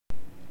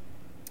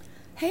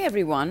Hey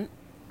everyone.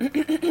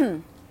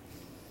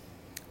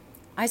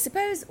 I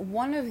suppose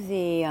one of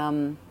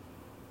the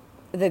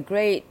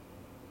great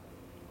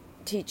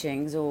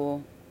teachings,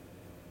 or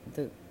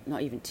the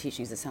not even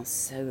teachings, it sounds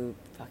so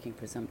fucking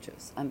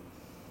presumptuous.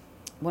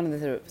 One of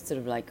the sort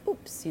of like,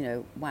 oops,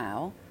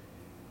 wow,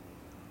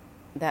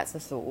 that's a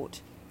thought,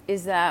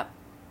 is that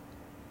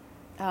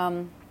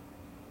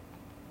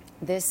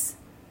this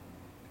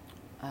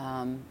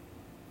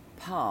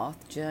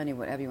path, journey,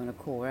 whatever you want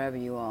to call, wherever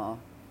you are.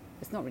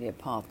 It's not really a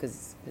path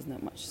because there's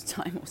not much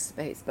time or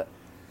space, but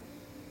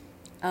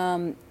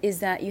is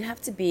that you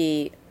have to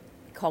be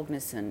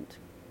cognizant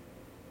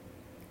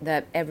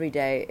that every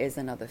day is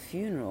another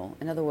funeral.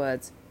 In other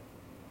words,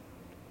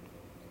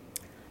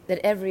 that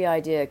every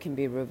idea can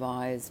be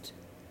revised,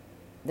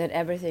 that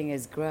everything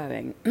is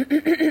growing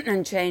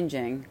and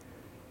changing,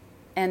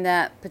 and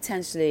that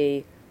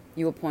potentially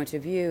your point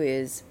of view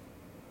is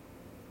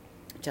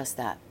just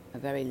that, a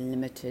very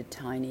limited,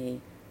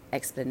 tiny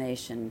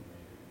explanation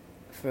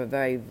for a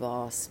very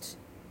vast,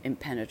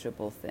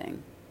 impenetrable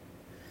thing.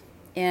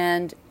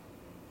 And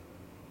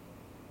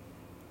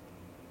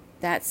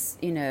that's,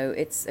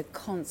 it's a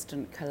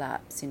constant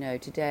collapse.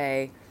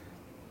 Today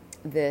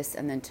this,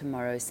 and then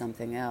tomorrow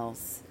something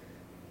else.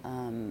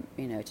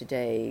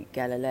 Today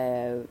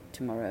Galileo,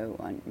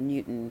 tomorrow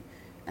Newton,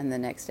 and the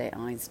next day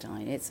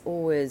Einstein. There's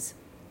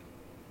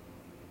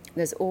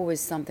always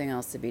something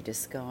else to be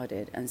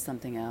discarded and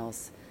something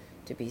else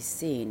to be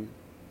seen.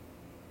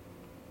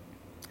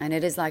 And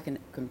it is like a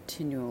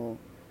continual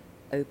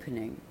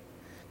opening.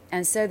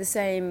 And so the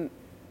same,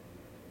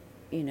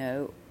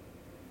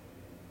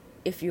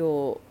 if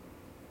you're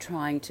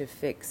trying to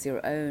fix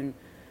your own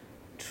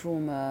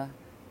trauma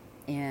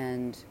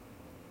and,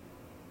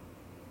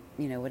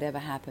 whatever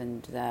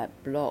happened that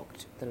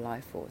blocked the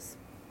life force.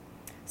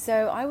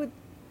 So I would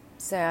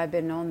say I've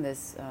been on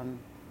this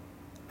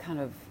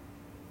kind of,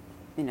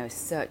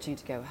 searching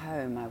to go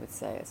home, I would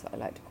say, is what I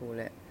like to call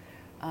it,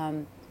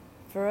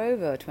 for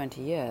over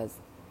 20 years.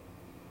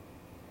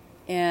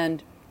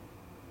 And,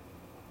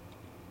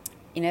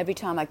 every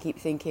time I keep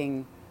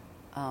thinking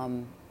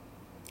I'm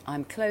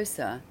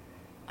closer,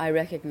 I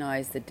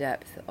recognize the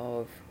depth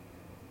of,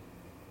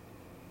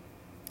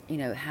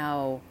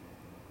 how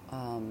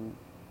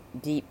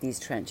deep these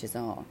trenches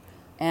are.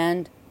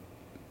 And,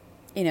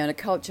 in a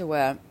culture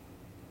where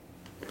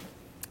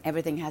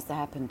everything has to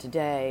happen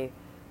today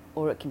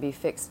or it can be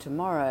fixed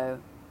tomorrow,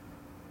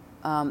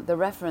 the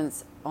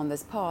reference on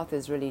this path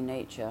is really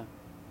nature.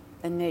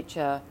 And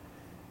nature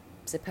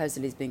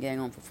supposedly has been going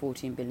on for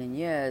 14 billion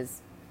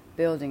years,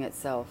 building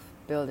itself.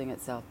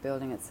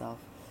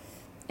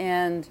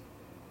 And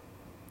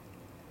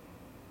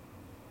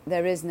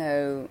there is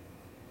no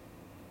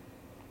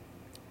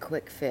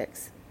quick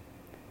fix.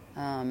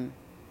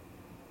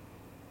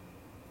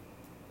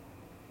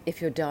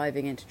 If you're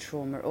diving into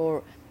trauma,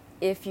 or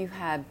if you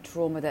have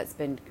trauma that's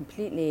been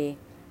completely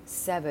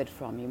severed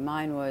from you.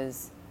 Mine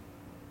was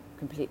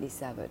completely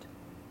severed.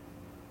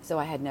 So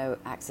I had no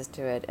access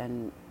to it,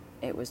 and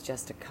it was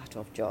just a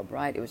cut-off job,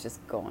 right? It was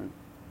just gone.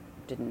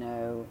 Didn't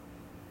know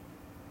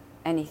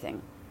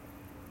anything.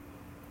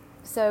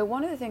 So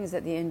one of the things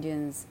that the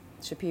Indians,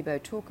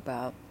 Shipibo, talk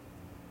about,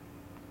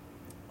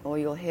 or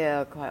you'll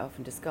hear quite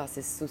often discussed,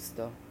 is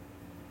susto.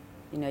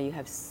 You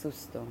have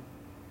susto.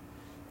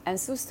 And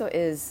susto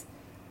is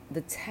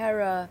the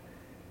terror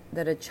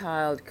that a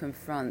child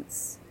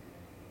confronts,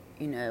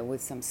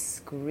 with some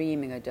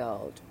screaming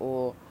adult,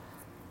 or,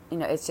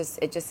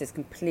 it just is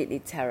completely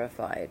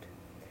terrified.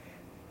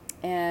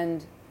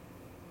 And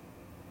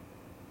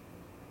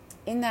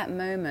in that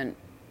moment,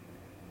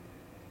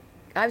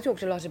 I've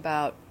talked a lot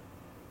about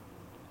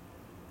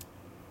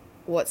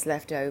what's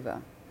left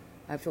over.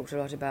 I've talked a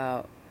lot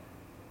about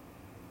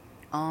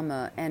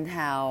armor and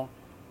how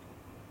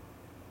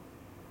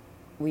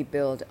we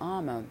build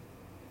armor.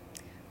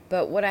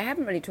 But what I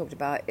haven't really talked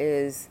about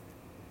is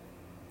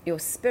your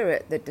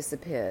spirit that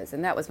disappears.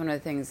 And that was one of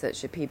the things that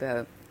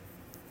Shipibo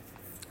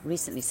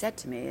recently said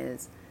to me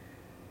is,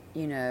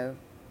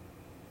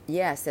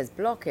 yes, there's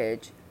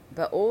blockage,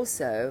 but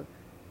also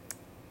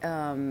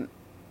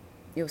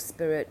your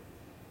spirit,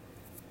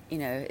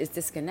 is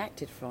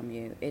disconnected from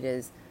you. It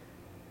is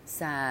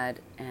sad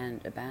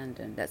and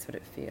abandoned. That's what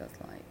it feels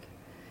like.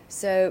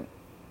 So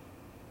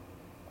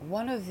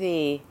one of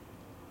the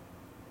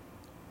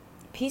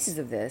pieces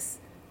of this,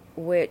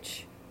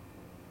 which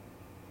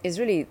is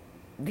really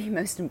the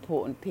most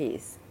important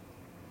piece,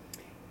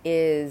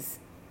 is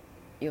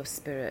your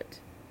spirit.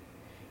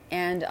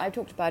 And I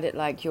talked about it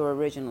like your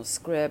original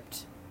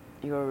script,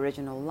 your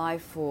original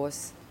life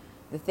force,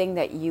 the thing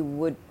that you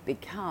would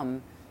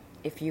become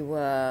if you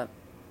were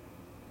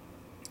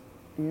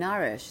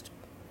nourished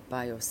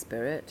by your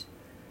spirit.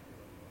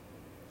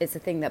 It's a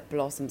thing that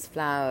blossoms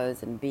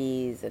flowers and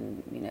bees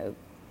and,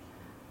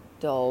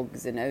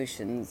 dogs and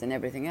oceans and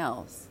everything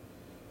else.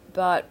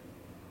 But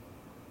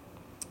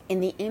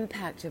in the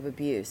impact of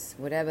abuse,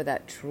 whatever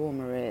that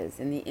trauma is,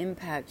 in the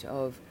impact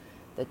of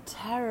the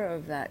terror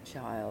of that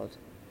child,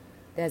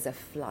 there's a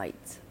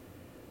flight.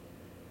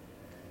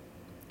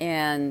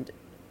 And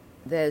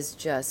there's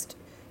just,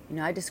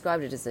 I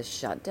described it as a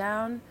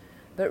shutdown,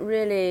 but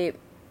really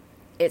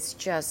it's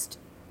just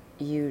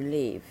you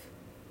leave.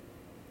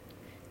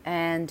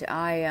 And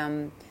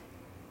I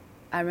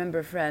remember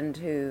a friend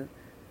who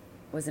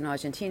was in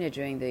Argentina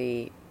during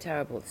the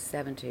terrible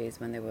 70s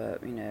when they were,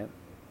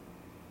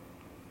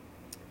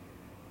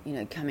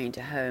 coming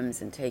into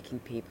homes and taking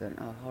people and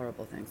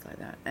horrible things like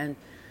that. And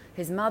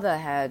his mother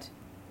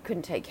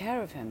couldn't take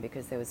care of him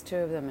because there was two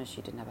of them and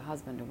she didn't have a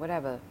husband or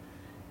whatever,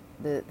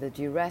 the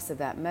duress of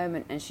that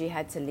moment, and she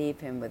had to leave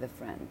him with a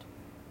friend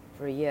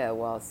for a year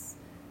whilst,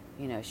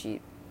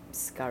 she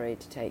scurried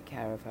to take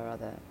care of her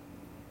other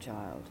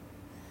child.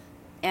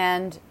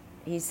 And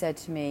he said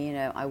to me,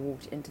 I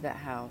walked into that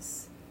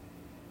house,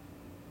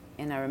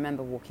 and I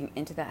remember walking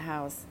into that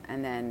house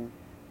and then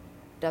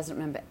doesn't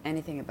remember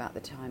anything about the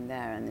time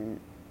there, and then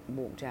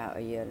walked out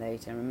a year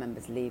later and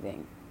remembers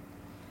leaving.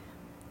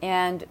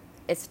 And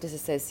it's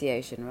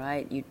disassociation,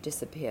 right? You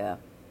disappear.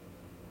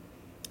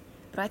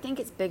 But I think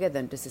it's bigger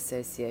than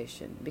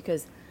disassociation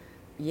because,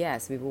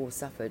 yes, we've all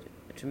suffered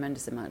a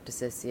tremendous amount of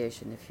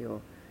dissociation if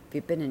you've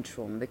been in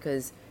trauma,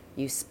 because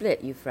you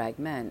split, you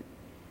fragment.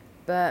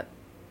 But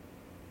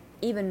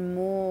even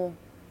more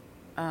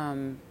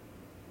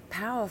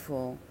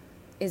powerful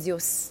is your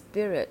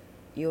spirit,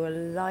 your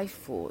life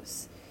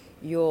force,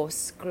 your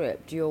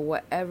script, your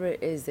whatever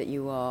it is that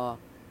you are,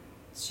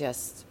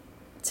 just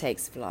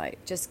takes flight,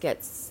 just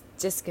gets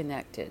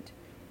disconnected.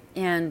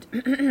 And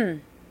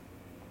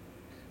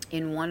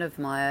in one of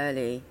my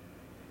early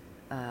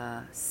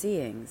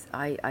seeings,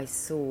 I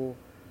saw,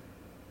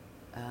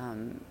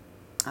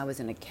 I was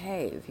in a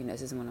cave,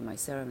 this is one of my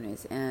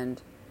ceremonies,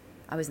 and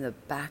I was in the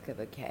back of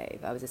a cave.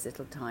 I was this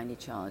little tiny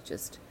child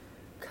just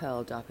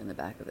curled up in the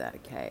back of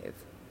that cave.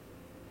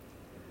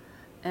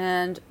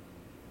 And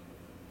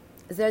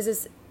there's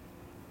this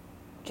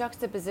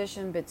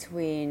juxtaposition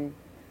between,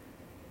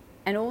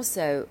 and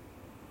also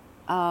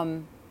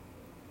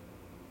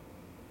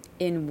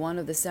in one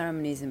of the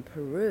ceremonies in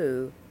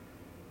Peru,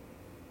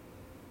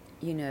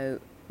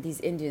 these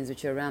Indians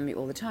which are around me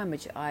all the time,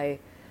 which I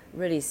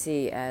really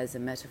see as a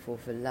metaphor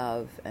for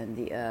love and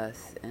the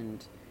earth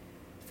and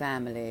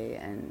family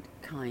and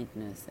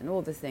kindness and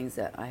all the things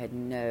that I had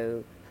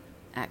no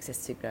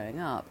access to growing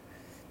up.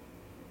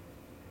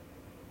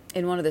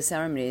 In one of the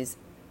ceremonies,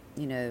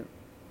 they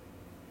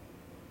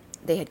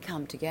had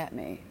come to get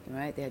me,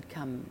 right? They had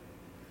come,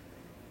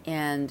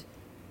 and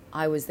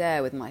I was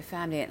there with my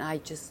family, and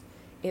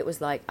it was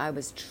like I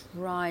was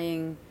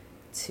trying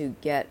to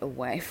get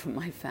away from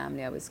my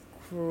family. I was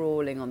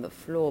crawling on the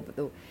floor,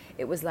 but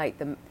it was like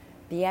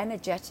the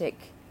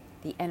energetic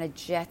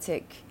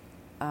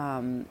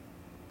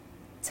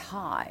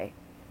tie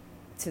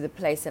to the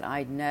place that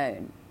I'd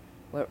known,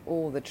 where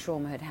all the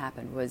trauma had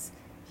happened, was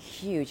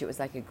huge. It was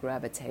like a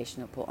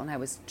gravitational pull, and I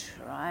was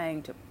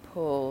trying to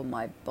pull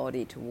my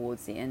body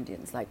towards the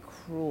Indians, like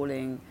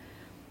crawling,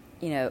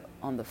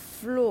 on the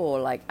floor,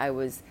 like I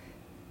was,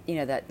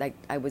 like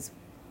I was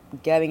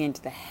going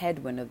into the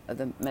headwind of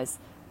the most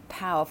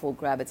powerful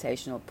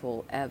gravitational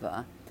pull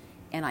ever,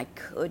 and I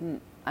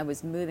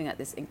was moving at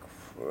this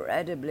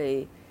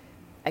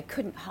I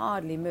couldn't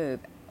hardly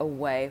move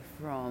away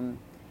from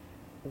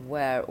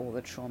where all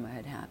the trauma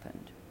had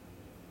happened.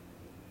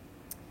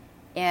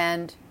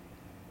 And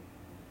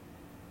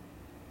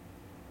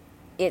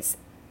it's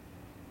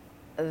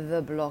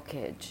the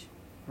blockage,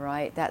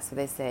 right? That's what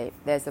they say.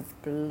 There's a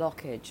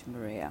blockage,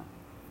 Maria.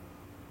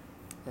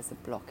 There's a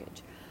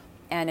blockage.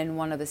 And in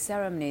one of the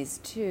ceremonies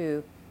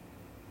too,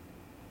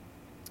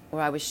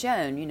 where I was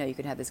shown, you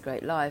could have this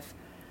great life,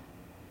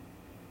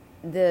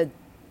 I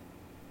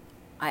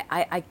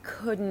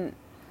couldn't,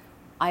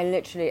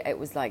 it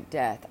was like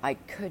death. I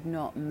could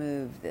not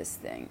move this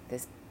thing.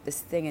 This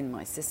thing in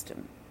my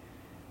system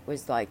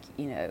was like,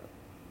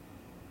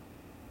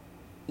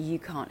 you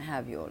can't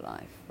have your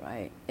life,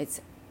 right?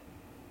 It's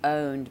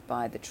owned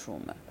by the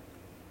trauma.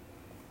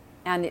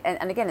 And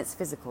again, it's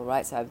physical,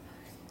 right? So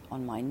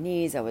on my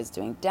knees, I was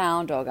doing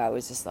down dog. I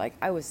was just like,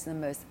 I was the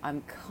most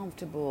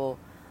uncomfortable.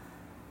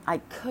 I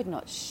could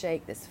not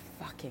shake this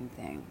fucking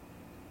thing.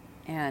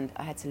 And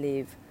I had to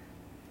leave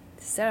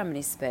the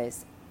ceremony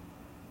space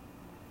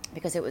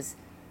because it was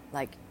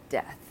like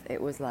death.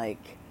 It was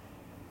like,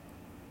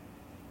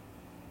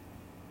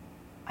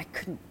 I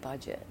couldn't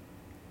budge it.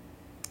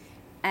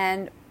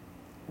 And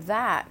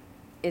that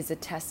is a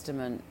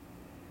testament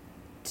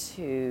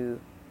to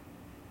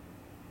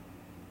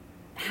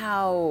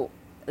how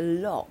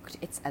locked,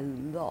 it's a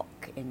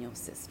lock in your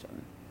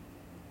system.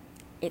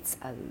 It's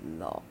a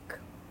lock.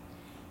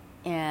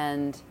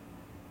 And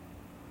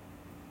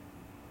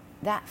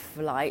that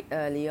flight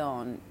early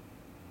on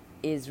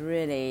is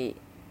really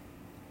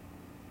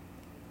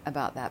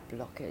about that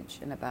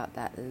blockage and about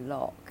that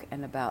lock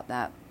and about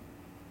that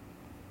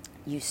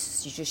you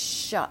just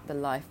shut the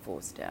life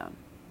force down.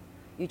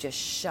 You just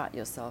shut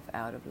yourself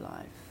out of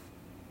life.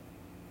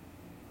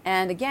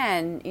 And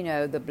again,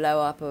 the blow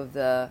up of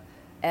the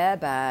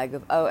airbag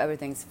of, oh,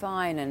 everything's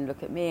fine, and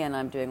look at me, and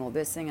I'm doing all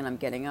this thing, and I'm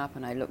getting up,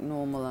 and I look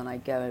normal, and I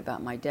go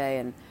about my day,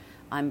 and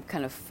I'm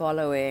kind of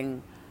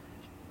following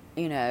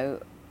you know,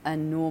 a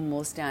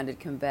normal standard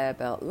conveyor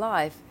belt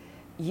life,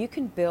 you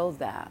can build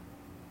that,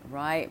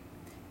 right?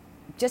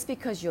 Just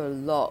because you're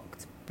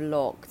locked,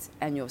 blocked,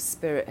 and your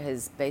spirit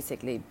has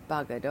basically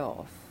buggered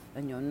off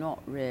and you're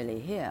not really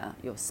here,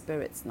 your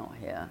spirit's not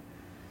here,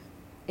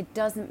 it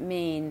doesn't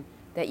mean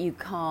that you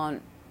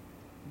can't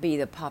be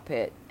the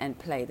puppet and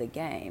play the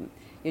game.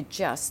 You're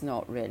just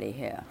not really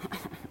here.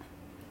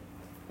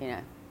 You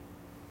know,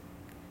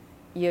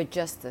 you're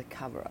just a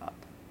cover-up.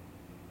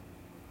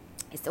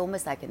 It's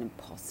almost like an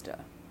imposter,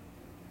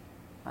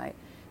 right?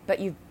 But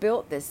you've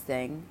built this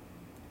thing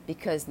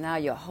because now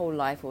your whole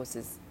life force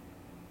is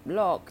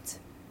locked,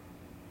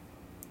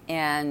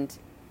 and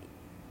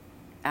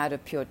out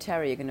of pure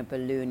terror, you're going to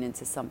balloon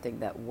into something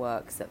that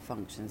works, that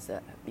functions,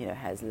 that, you know,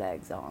 has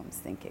legs, arms,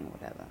 thinking,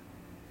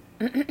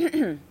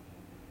 whatever.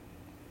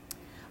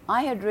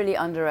 I had really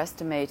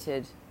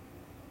underestimated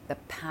the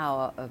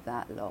power of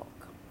that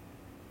lock.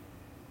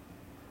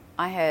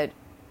 I had,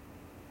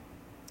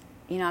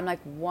 you know, I'm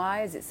like,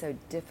 why is it so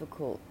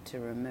difficult to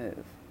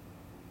remove,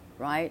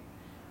 right?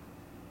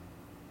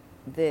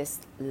 This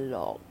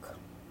lock.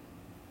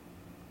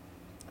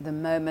 The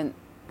moment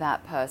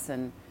that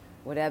person,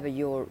 whatever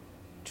your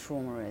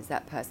trauma is,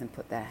 that person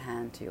put their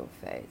hand to your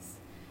face,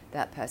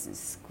 that person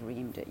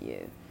screamed at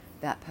you,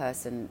 that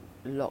person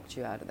locked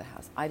you out of the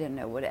house, I don't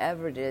know,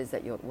 whatever it is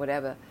that you're,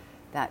 whatever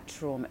that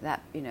trauma,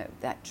 that, you know,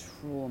 that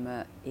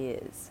trauma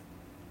is,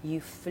 you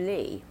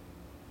flee,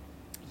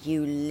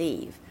 you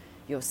leave,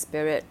 your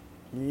spirit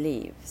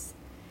leaves.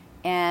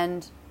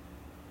 And,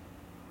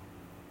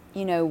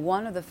 you know,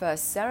 one of the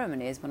first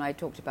ceremonies when I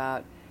talked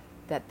about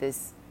that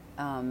this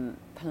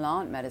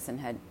plant medicine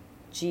had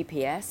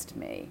GPS'd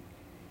me,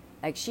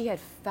 like she had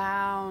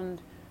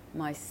found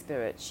my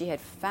spirit, she had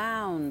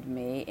found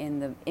me in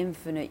the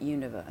infinite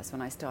universe.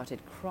 When I started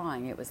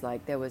crying, it was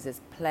like there was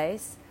this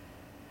place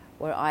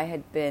where I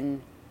had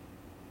been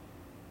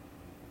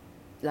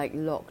like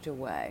locked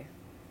away.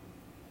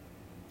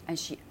 And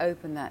she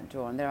opened that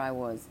door, and there I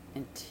was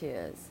in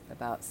tears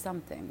about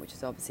something, which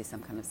is obviously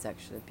some kind of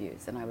sexual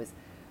abuse, and I was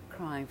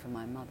crying for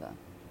my mother.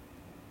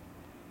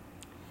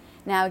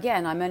 Now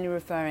again, I'm only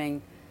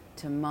referring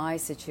to my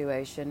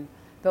situation,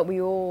 but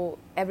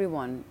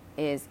everyone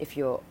is, if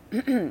you're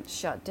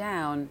shut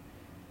down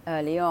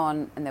early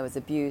on and there was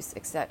abuse,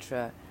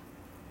 etc.,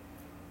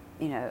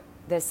 you know,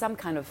 there's some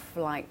kind of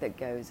flight that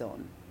goes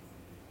on.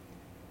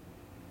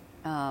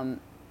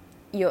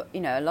 You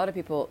know, a lot of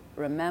people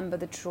remember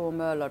the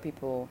trauma, a lot of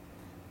people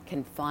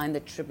can find the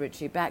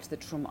tributary back to the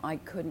trauma. I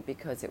couldn't,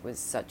 because it was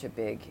such a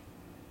big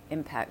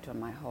impact on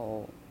my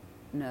whole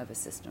nervous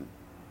system.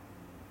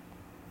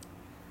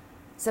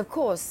 So of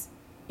course,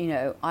 you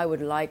know, I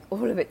would like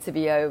all of it to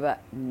be over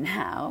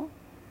now,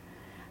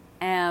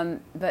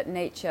 but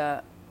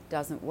nature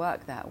doesn't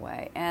work that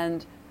way.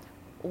 And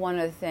one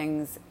of the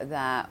things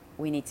that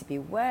we need to be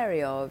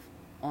wary of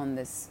on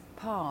this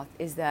path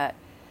is that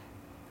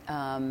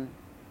I'm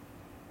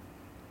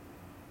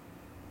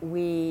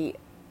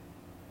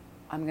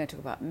going to talk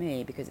about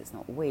me because it's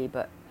not we,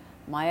 but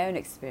my own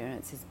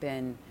experience has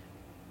been,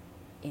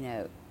 you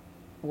know,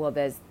 well,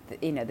 there's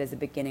a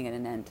beginning and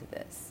an end to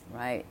this,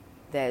 right?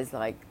 There's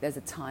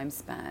a time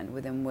span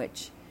within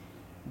which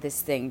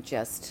this thing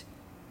just,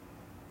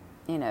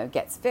 you know,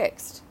 gets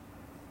fixed.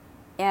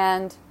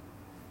 And,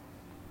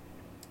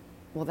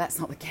 well, that's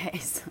not the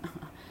case.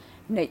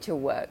 Nature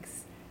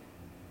works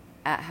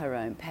at her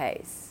own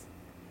pace.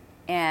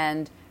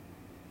 And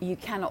you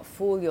cannot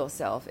fool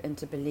yourself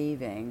into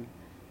believing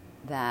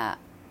that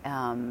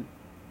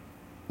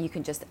you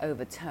can just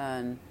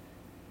overturn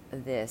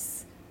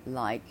this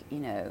like,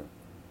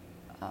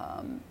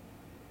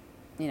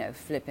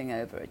 flipping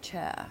over a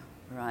chair,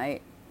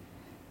 right?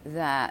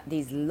 That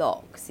these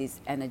locks,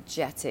 these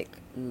energetic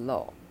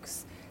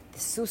locks, the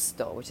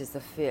susto, which is the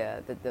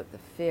fear, the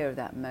fear of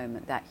that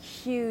moment, that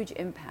huge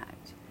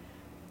impact,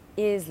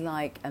 is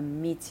like a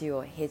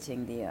meteor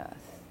hitting the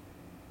earth,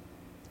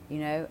 you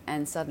know,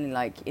 and suddenly,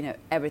 like, you know,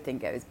 everything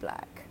goes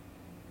black,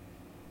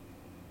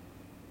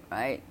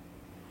 right?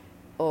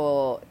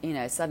 Or, you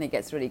know, suddenly it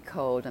gets really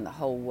cold and the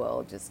whole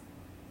world just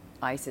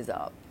ices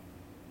up.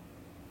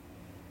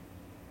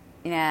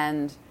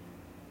 And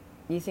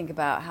you think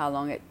about how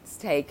long it's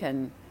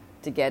taken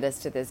to get us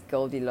to this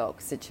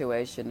Goldilocks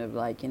situation of,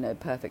 like, you know,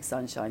 perfect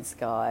sunshine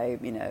sky,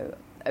 you know,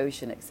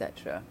 ocean,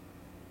 etc.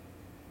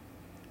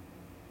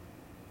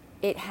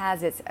 It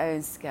has its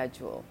own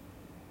schedule.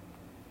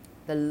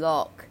 The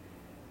lock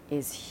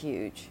is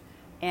huge.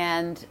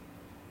 And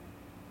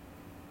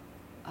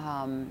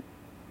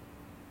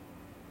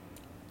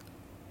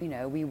you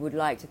know, we would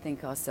like to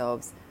think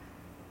ourselves,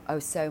 oh,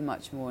 so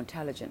much more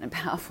intelligent and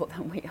powerful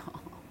than we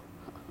are.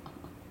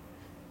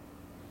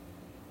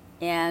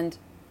 And,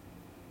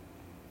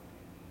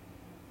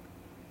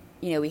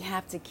 you know, we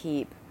have to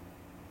keep,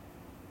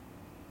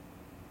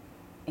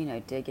 you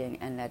know, digging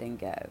and letting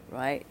go,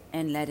 right?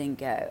 And letting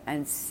go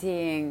and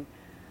seeing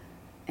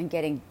and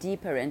getting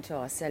deeper into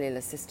our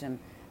cellular system.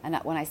 And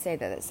when I say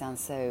that, it sounds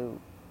so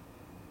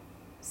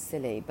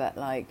silly, but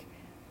like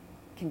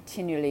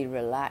continually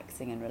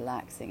relaxing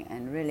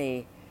and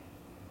really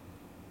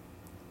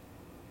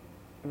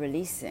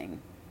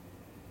releasing,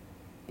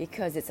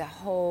 because it's a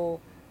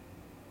whole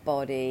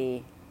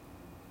body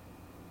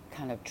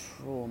kind of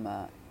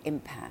trauma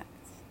impact.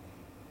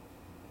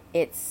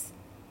 It's,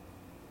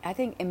 I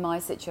think in my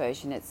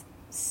situation, it's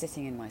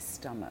sitting in my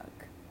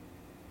stomach.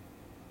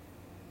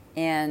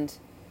 And,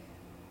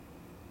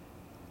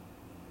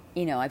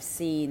 you know, I've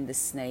seen the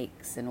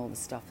snakes and all the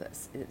stuff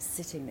that's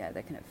sitting there.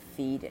 They're kind of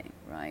feeding,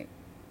 right,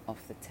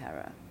 off the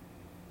terror.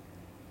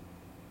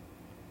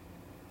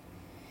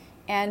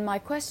 And my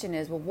question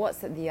is, well,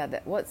 what's,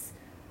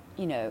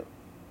 you know,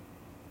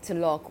 to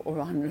lock or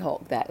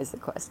unlock, that is the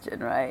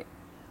question, right?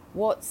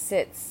 What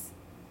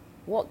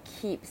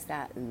keeps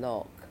that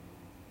lock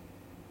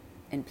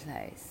in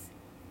place?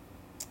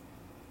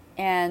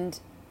 And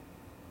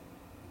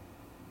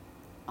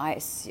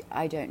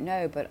I don't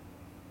know, but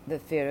the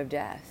fear of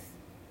death,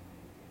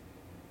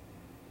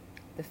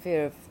 the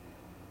fear of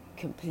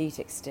complete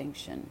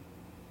extinction.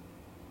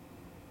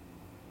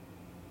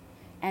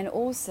 And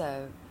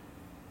also,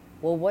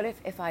 well, what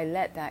if I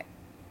let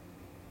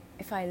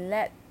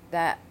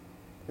that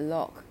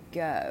lock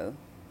go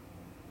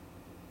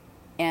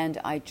and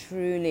I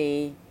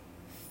truly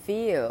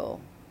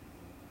feel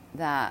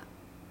that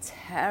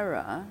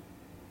terror,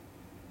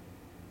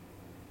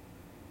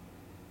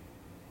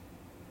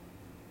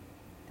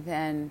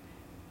 then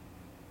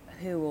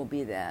who will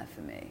be there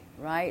for me,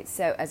 right?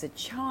 So as a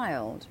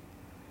child,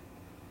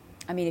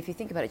 I mean, if you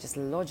think about it just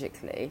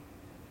logically,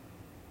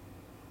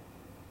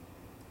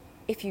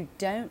 if you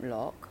don't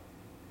lock,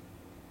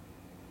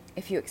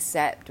 if you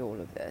accept all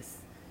of this,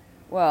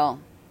 well,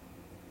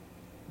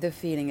 the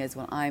feeling is,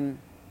 well, I'm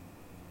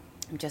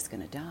just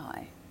going to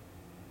die.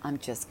 I'm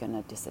just going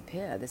to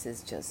disappear. This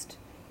is just,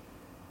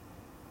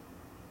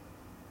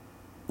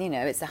 you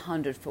know, it's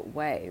 100-foot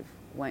wave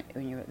when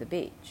you're at the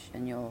beach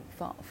and you're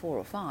 4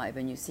 or 5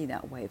 and you see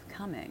that wave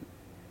coming.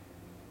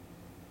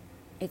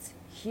 It's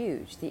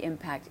huge. The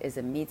impact is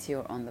a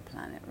meteor on the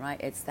planet, right?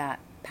 It's that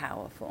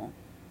powerful.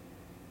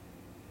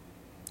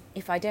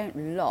 If I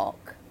don't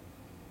lock,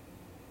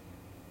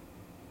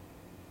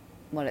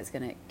 well, it's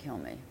going to kill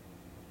me.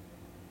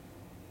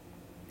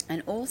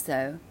 And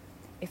also,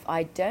 if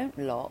I don't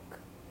lock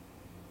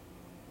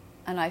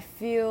and I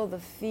feel the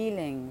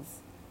feelings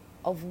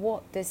of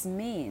what this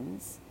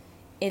means,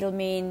 it'll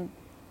mean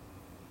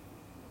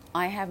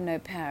I have no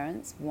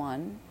parents.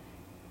 1,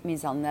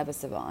 means I'll never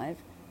survive.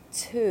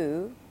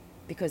 2,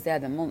 because they're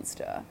the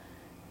monster.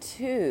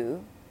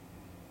 2,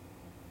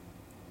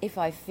 if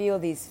I feel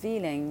these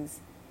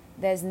feelings,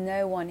 there's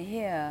no one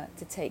here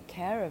to take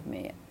care of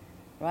me,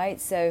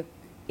 right? So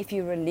if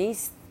you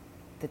release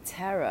the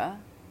terror,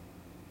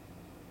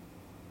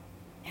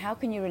 how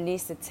can you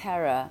release the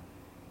terror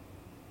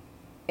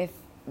if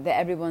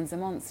everyone's a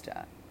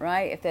monster,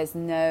 right? If there's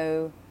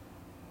no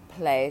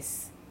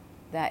place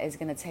that is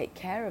going to take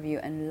care of you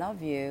and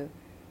love you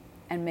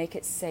and make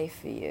it safe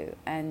for you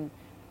and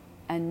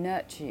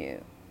nurture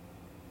you,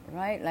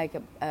 right? Like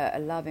a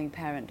loving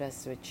parent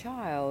does to a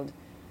child.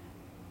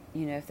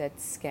 You know, if they're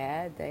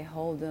scared, they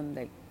hold them,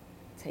 they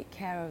take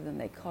care of them,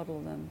 they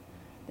coddle them,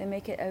 they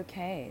make it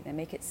okay, they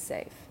make it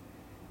safe,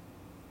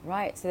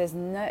 right?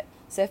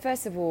 So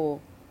first of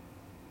all,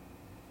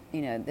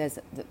 you know,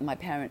 my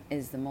parent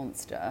is the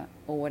monster,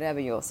 or whatever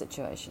your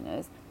situation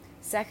is.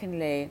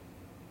 Secondly,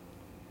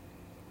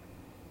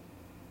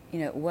 you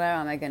know, where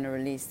am I going to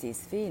release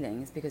these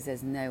feelings? Because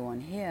there's no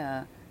one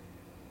here,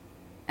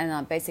 and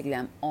I'm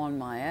on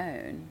my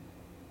own,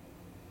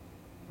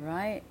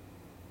 right?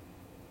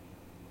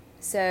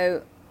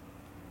 So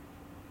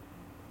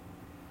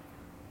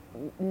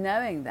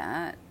knowing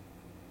that,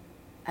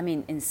 I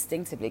mean,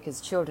 instinctively,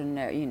 because children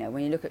know, you know,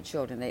 when you look at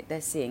children,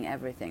 they're seeing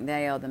everything.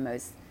 They are the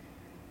most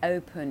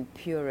open,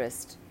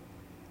 purest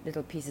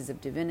little pieces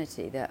of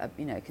divinity that,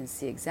 you know, can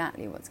see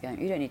exactly what's going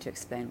on. You don't need to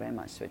explain very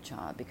much to a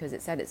child because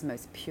it's at its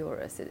most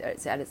purest,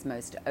 it's at its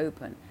most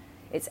open,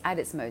 it's at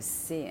its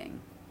most seeing,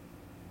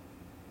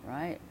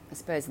 right? I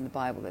suppose in the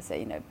Bible they say,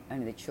 you know,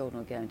 only the children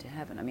will go into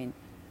heaven. I mean,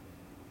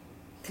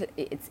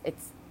 it's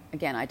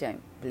again, I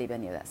don't believe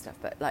any of that stuff,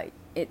 but like,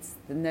 it's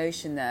the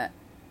notion that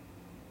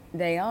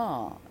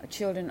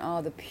children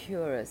are the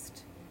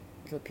purest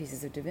little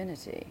pieces of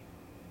divinity.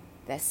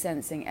 They're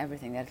sensing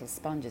everything. They're little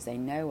sponges. They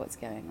know what's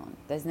going on.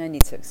 There's no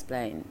need to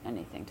explain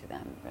anything to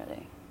them,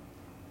 really.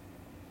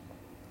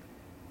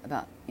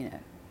 About, you know,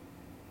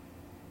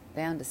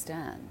 they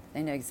understand.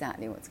 They know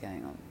exactly what's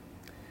going on.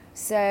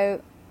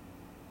 So,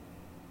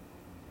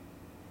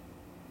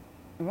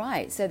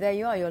 right, so there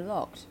you are, you're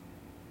locked,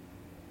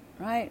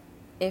 right?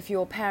 If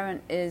your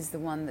parent is the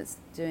one that's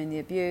doing the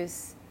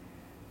abuse,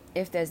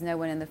 if there's no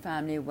one in the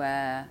family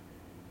where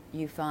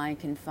you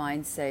can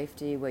find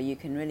safety, where you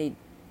can really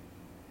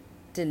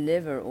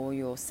deliver all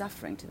your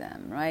suffering to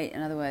them, right?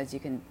 In other words, you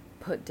can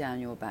put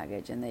down your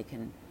baggage and they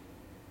can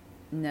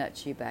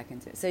nurture you back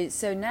into it.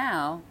 So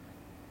now,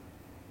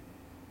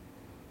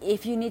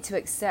 if you need to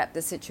accept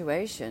the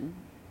situation,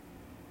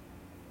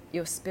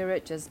 your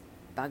spirit just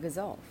buggers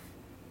off.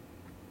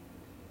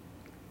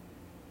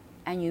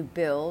 and you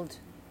build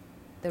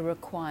the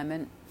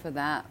requirement for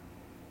that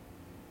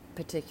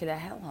particular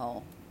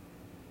hellhole.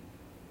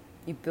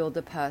 You build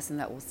a person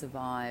that will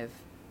survive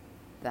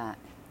that.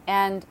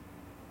 And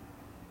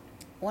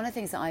one of the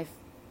things that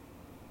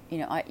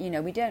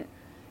we don't,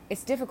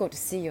 it's difficult to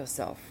see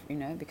yourself,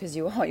 because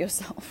you are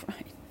yourself,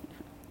 right?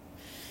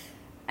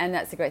 And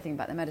that's the great thing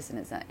about the medicine,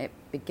 is that it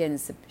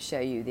begins to show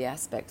you the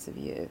aspects of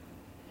you.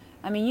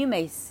 You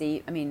may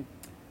see,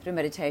 through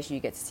meditation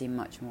you get to see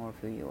much more of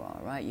who you are,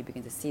 right? You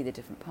begin to see the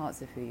different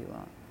parts of who you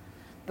are.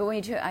 But when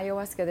you do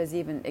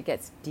ayahuasca, it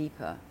gets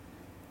deeper.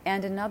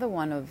 And another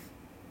one of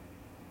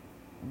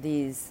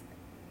these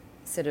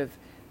sort of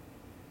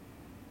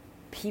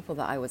people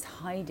that I was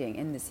hiding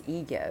in this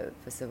ego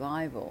for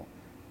survival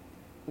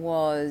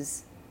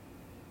was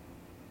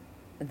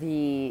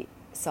the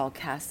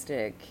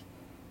sarcastic,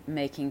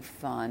 making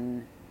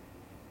fun,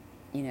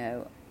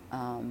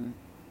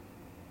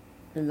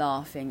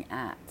 laughing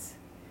at.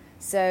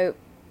 So,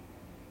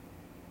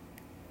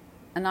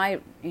 and I,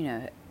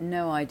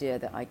 no idea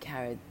that I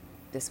carried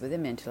this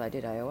within me until I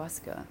did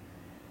ayahuasca.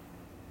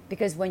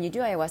 Because when you do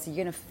ayahuasca, you're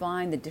going to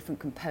find the different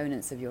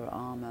components of your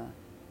armor.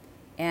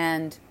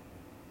 And,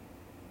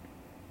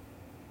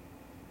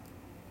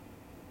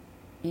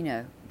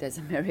 there's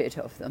a myriad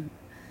of them.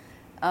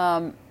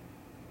 And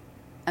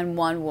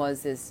one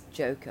was this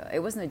joker. It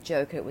wasn't a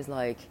joker, it was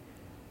like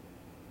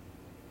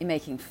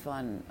making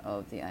fun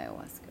of the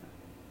ayahuasca.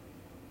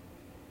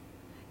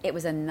 It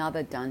was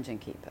another dungeon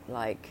keeper,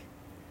 like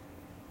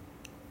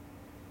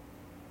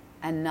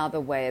another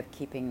way of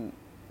keeping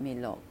me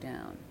locked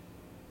down.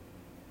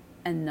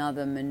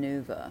 Another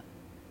maneuver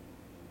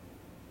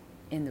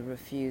in the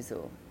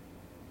refusal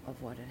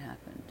of what had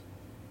happened.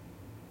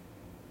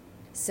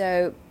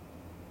 So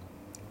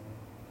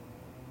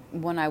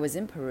when I was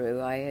in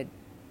Peru, I had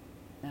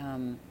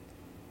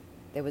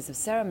there was a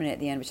ceremony at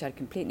the end which I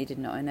completely did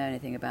not know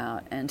anything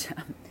about, and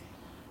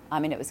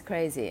it was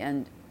crazy,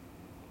 and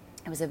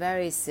it was a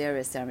very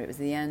serious ceremony. It was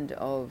the end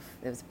of,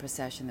 there was a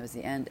procession, there was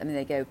the end,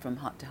 they go from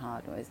hut to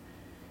hut.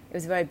 It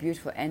was a very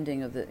beautiful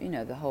ending of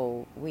the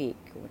whole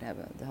week or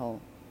whatever, the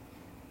whole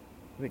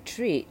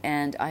retreat,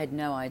 and I had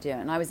no idea.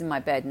 And I was in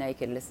my bed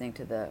naked listening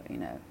to the,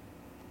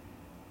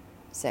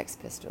 Sex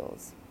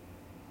Pistols.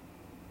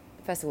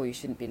 First of all, you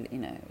shouldn't be,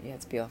 you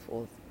had to be off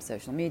all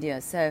social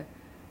media. So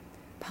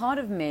part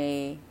of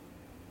me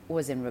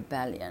was in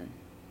rebellion.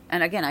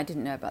 And again, I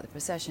didn't know about the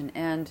procession.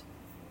 And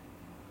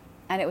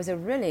it was a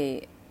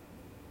really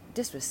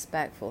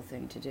disrespectful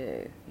thing to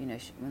do.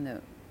 When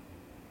the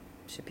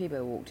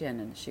Shipibo walked in,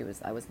 and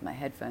I was with my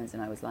headphones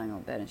and I was lying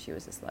on bed, and she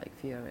was just like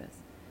furious.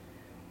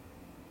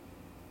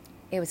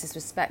 It was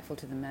disrespectful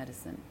to the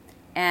medicine.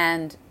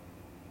 And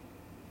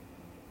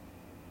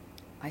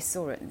I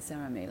saw it in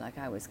ceremony, like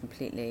I was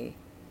completely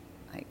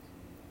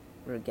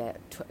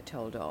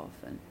told off,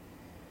 and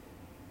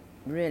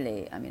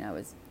really, I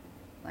was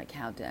like,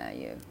 how dare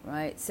you,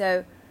 right?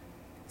 So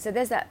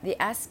there's the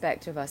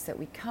aspect of us that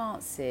we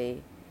can't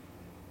see,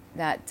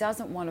 that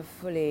doesn't want to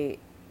fully,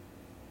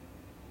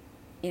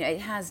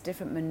 it has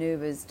different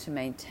maneuvers to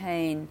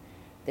maintain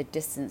the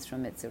distance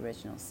from its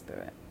original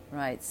spirit,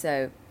 right?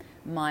 So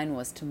mine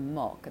was to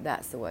mock.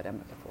 That's the word I'm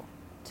looking for.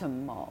 To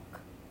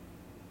mock.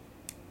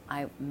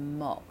 I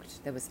mocked.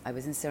 I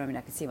was in ceremony.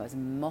 I could see him. I was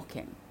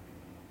mocking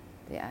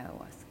the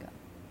ayahuasca.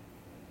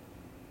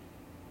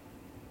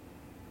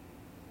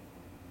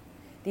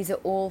 These are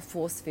all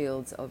force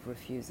fields of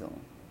refusal.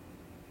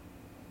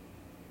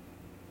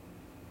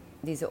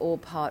 These are all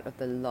part of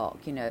the lock.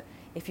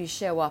 If you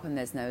show up and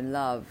there's no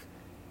love,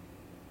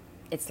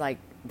 it's like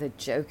the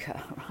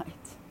Joker,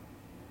 right?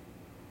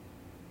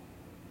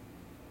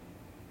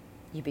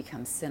 You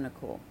become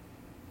cynical.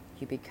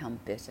 You become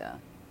bitter.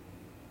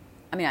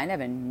 I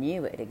never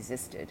knew it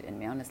existed in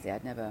me, honestly.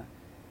 I'd never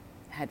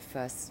had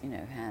first,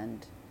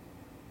 hand.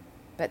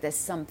 But there's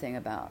something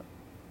about,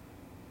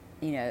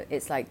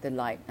 it's like the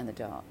light and the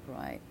dark,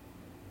 right?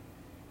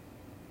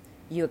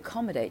 You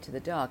accommodate to the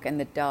dark,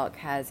 and the dark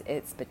has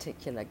its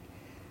particular,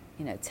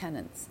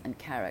 tenets and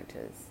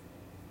characters.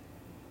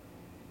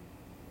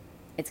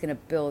 It's going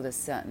to build a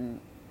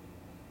certain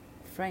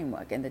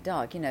framework in the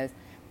dark.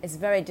 It's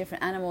very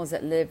different. Animals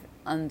that live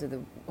under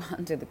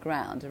the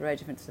ground are very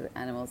different to the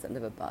animals that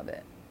live above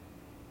it.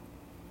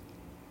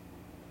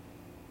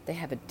 They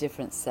have a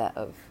different set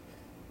of,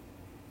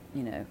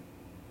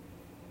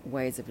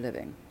 ways of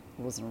living,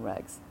 rules and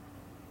regs.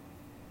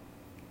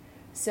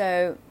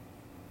 So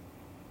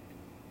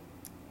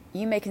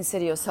you may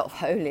consider yourself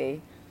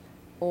holy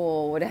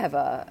or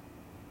whatever,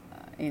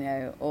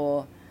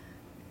 or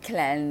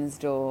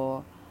cleansed,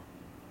 or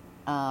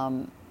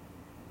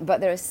but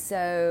there is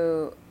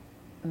so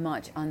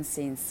much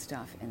unseen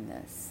stuff in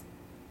this.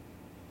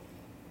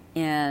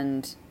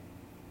 And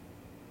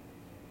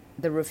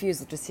the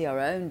refusal to see our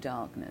own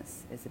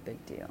darkness is a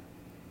big deal.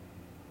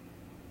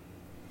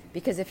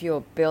 Because if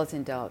you're built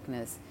in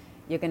darkness,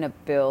 you're going to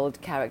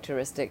build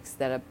characteristics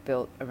that are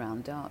built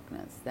around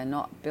darkness. They're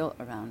not built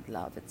around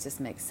love. It just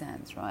makes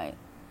sense, right?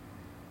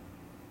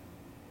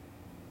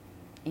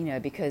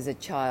 Because a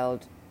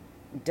child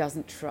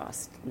doesn't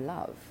trust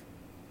love.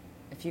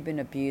 If you've been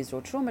abused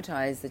or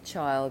traumatized, the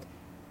child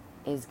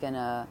is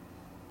gonna,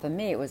 for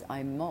me it was,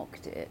 I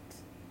mocked it.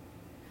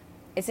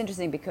 It's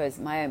interesting because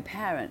my own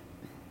parent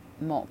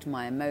mocked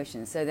my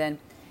emotions. So then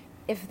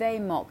if they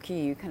mock you,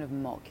 you kind of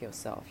mock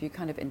yourself. You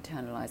kind of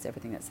internalize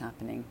everything that's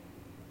happening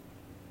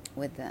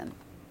with them.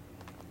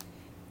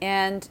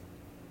 And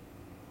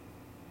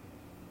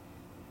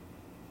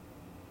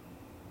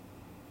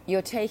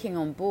you're taking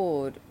on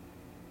board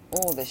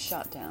all the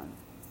shutdown,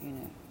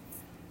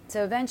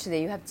 So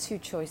eventually you have two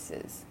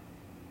choices.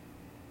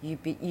 You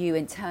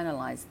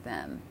internalize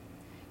them.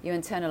 You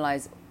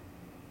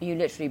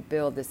literally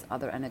build this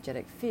other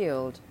energetic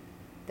field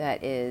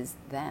that is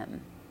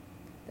them.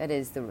 That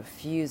is the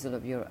refusal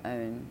of your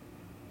own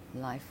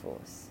life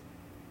force.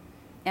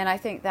 And I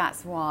think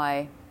that's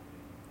why,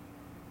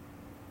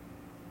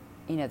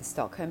 the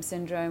Stockholm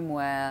Syndrome,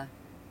 where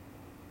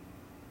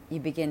you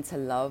begin to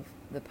love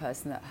the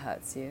person that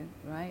hurts you,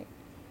 right?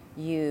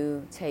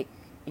 You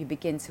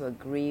begin to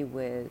agree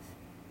with,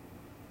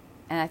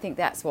 and I think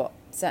that's what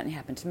certainly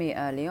happened to me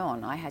early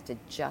on. I had to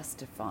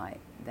justify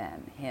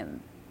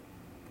him.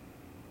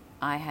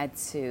 I had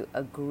to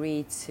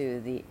agree to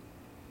the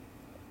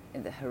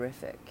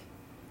horrific.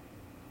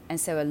 And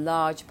so a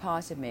large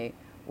part of me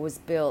was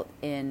built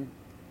in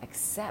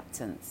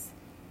acceptance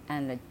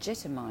and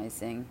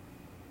legitimizing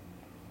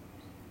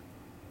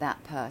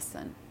that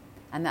person.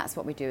 And that's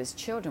what we do as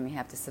children. We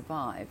have to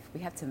survive. We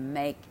have to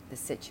make the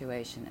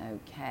situation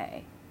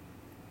okay.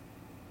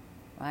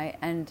 Right?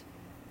 And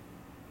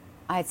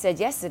I had said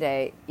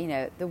yesterday,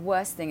 the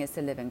worst thing is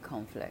to live in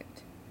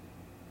conflict.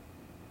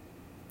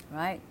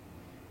 Right?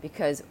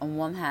 Because on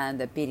one hand,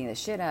 they're beating the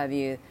shit out of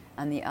you,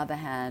 and the other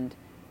hand,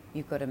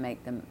 you've got to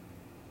make them,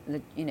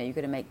 you've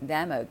got to make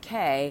them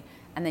okay,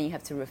 and then you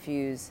have to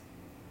refuse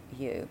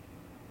you.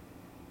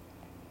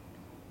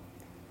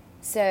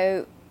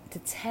 So to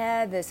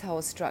tear this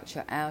whole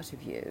structure out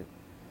of you,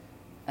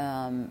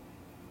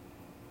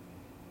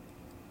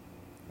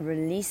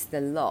 release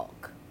the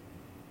lock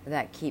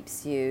that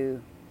keeps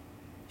you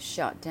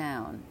shut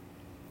down,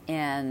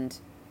 and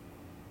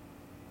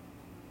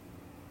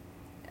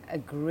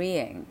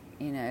agreeing,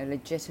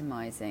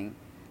 legitimizing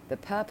the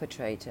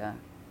perpetrator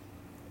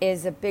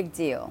is a big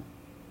deal.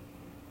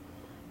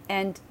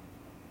 And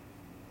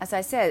as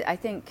I said, I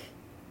think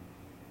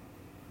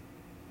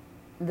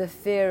the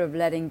fear of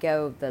letting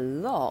go of the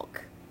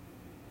lock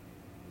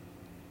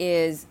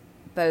is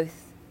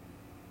both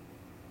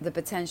the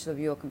potential of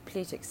your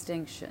complete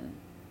extinction,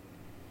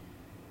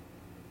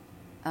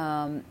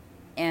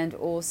 and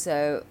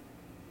also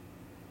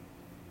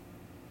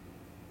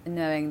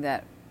knowing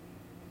that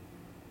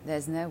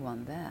there's no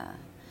one there.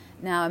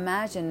 Now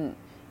imagine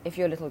if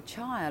you're a little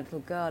child, little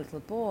girl, little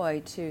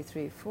boy, 2,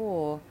 3,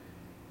 4,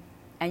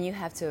 and you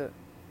have to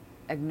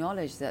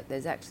acknowledge that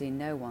there's actually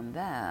no one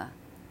there.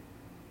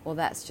 Well,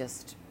 that's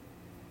just,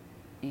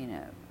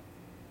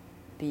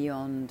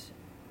 beyond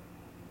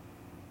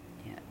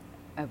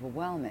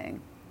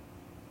overwhelming.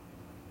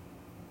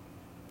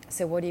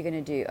 So what are you going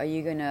to do? Are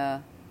you going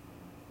to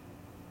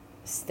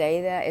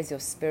stay there? Is your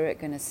spirit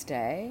going to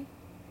stay?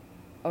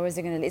 Or is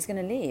it it's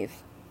going to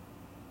leave?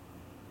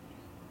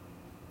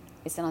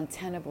 It's an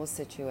untenable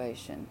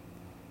situation.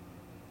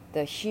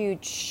 The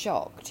huge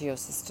shock to your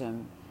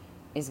system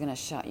is going to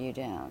shut you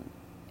down.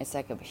 It's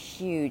like a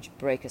huge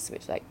breaker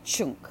switch, like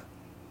chunk,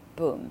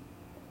 boom.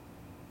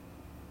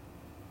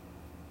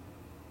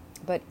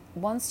 But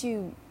once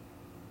you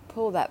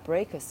pull that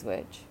breaker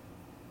switch,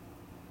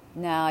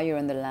 now you're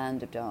in the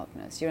land of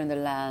darkness. You're in the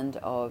land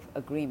of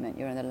agreement.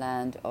 You're in the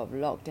land of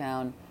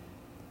lockdown.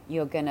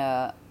 You're going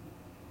to,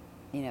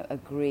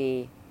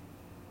 agree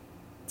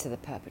to the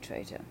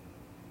perpetrator.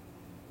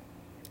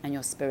 And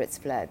your spirit's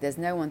fled. There's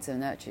no one to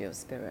nurture your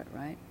spirit,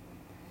 right?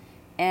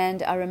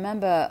 And I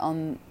remember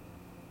when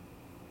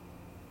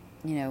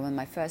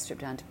my first trip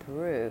down to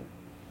Peru,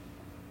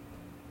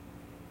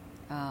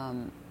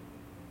 the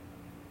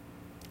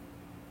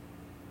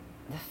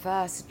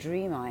first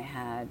dream I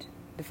had,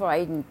 before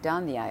I even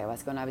done the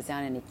ayahuasca, when I was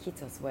down in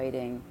Iquitos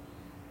waiting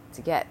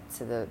to get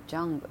to the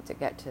jungle, to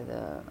get to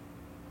the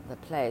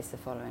place the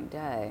following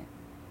day,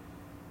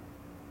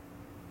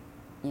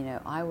 there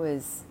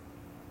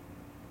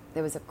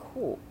was a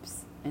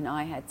corpse, and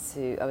I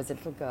was a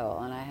little girl,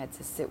 and I had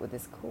to sit with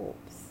this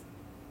corpse.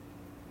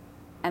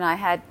 And I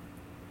had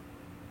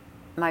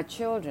my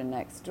children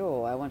next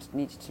door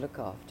needed to look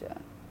after.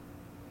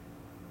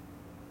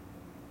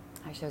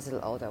 Actually, I was a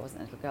little older, I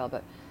wasn't a little girl,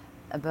 but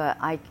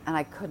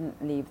I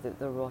couldn't leave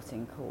the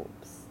rotting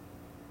corpse.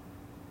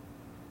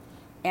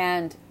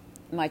 And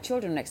my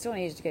children next door,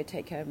 I needed to go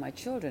take care of my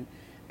children.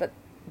 But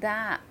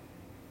that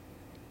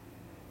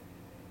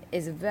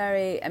is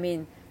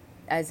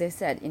as I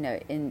said,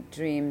 in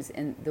dreams,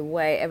 in the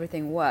way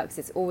everything works,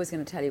 it's always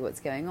going to tell you what's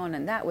going on.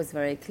 And that was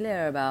very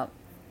clear about,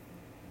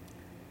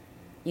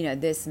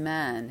 this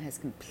man has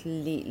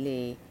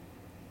completely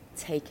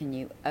taken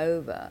you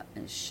over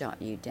and shut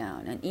you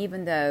down. And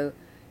even though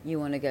you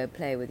want to go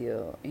play with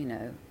your,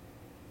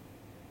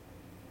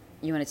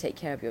 you want to take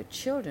care of your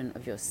children,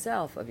 of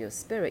yourself, of your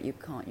spirit, you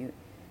can't.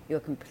 You're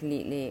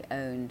completely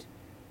owned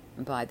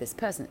by this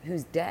person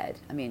who's dead.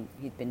 I mean,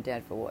 he'd been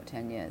dead for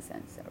 10 years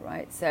then, so,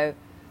 right? So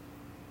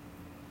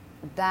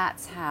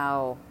that's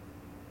how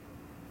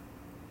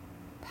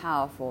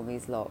powerful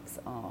these locks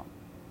are.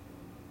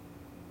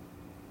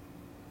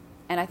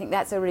 And I think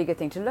that's a really good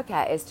thing to look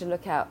at, is to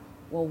look at,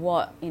 well,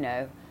 what,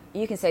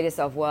 you can say to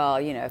yourself, well,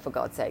 for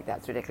God's sake,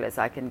 that's ridiculous.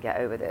 I can get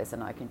over this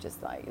and I can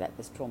just let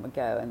this trauma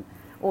go. And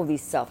all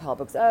these self-help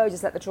books, oh,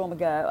 just let the trauma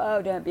go.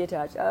 Oh, don't be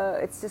attached. Oh,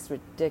 it's just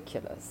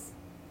ridiculous.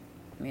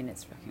 I mean,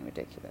 it's fucking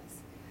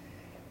ridiculous.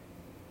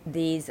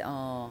 These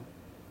are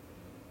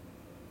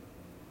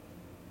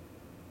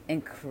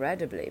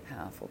incredibly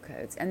powerful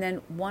codes. And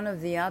then one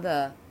of the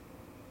other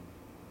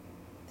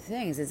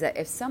things is that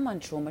if someone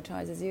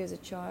traumatizes you as a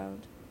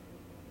child,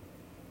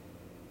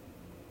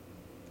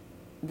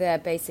 they're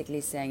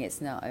basically saying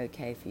it's not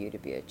okay for you to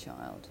be a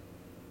child.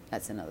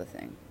 That's another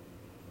thing.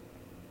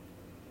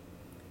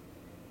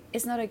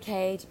 It's not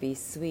okay to be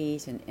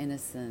sweet and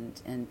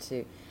innocent and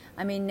to...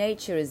 I mean,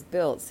 nature is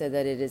built so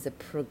that it is a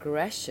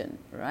progression,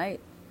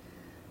 right?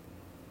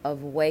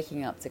 Of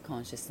waking up to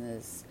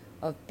consciousness,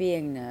 of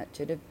being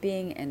nurtured, of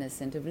being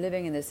innocent, of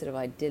living in this sort of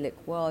idyllic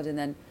world, and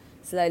then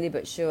slowly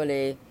but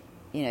surely,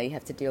 you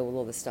have to deal with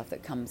all the stuff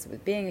that comes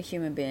with being a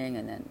human being,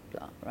 and then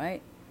blah,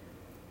 right?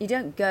 You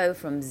don't go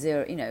from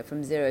zero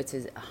to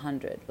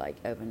 100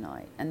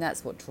 overnight, and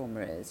that's what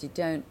trauma is.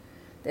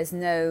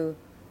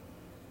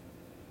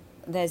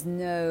 There's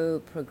no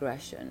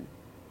progression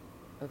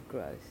of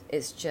growth.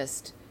 It's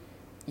just,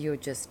 you're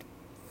just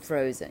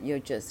frozen. You're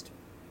just,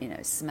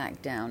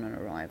 smacked down on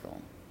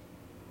arrival.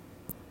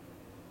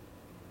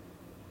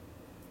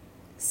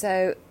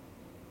 So,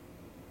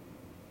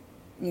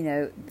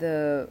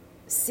 the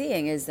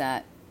seeing is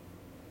that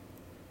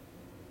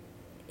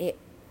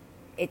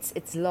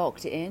it's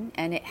locked in,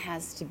 and it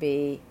has to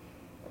be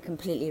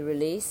completely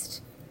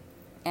released,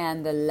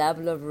 and the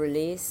level of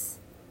release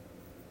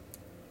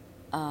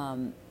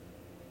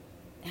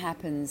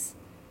happens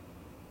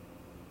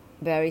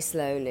very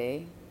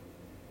slowly,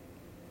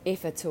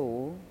 if at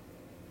all,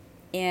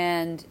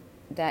 and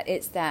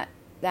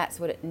that's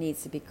what it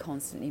needs to be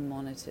constantly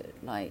monitored.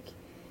 Like,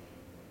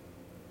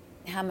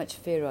 how much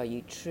fear are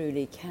you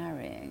truly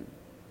carrying?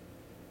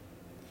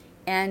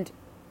 And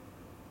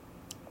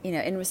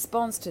in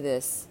response to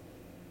this,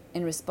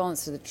 in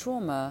response to the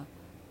trauma,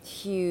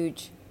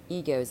 huge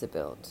egos are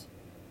built,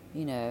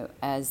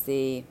 as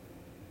the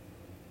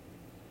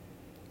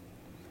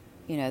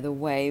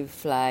wave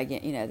flag,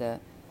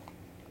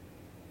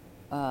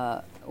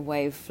 the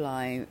wave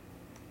flying,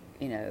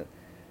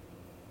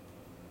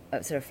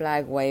 sort of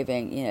flag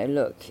waving,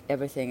 look,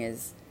 everything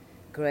is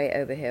great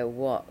over here,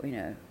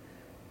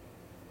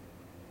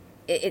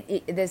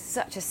 there's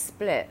such a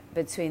split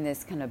between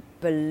this kind of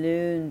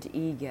ballooned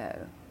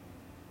ego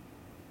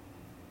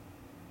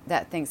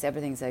that thinks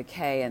everything's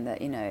okay, and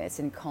that, it's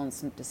in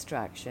constant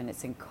distraction,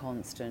 it's in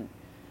constant,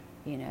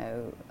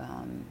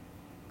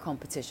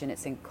 competition,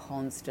 it's in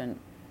constant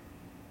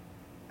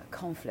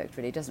conflict,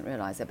 really. It doesn't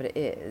realize that, but it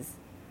is.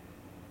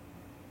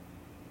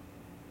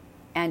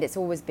 And it's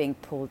always being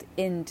pulled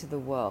into the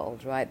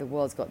world, right? The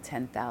world's got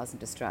 10,000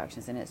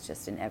 distractions, and it's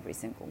just in every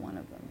single one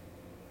of them.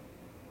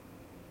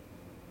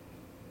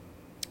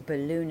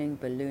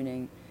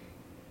 Ballooning,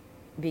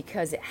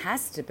 because it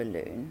has to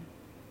balloon,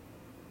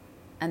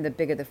 and the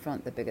bigger the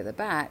front, the bigger the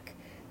back,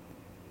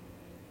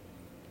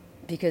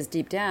 because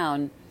deep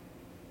down,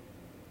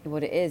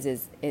 what it is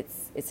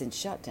it's in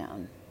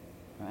shutdown,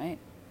 right,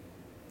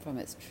 from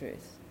its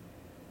truth.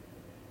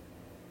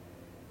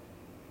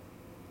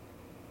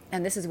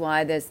 And this is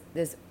why there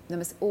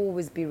must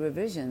always be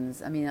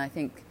revisions. I mean, I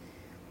think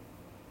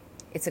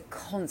it's a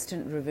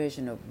constant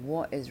revision of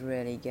what is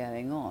really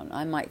going on.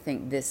 I might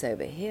think this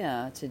over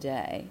here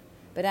today,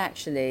 but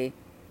actually,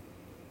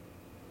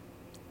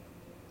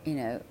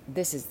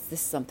 this is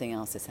something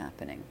else is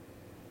happening.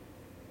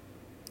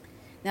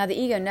 Now, the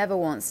ego never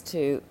wants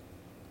to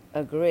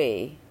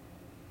agree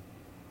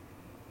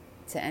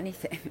to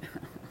anything.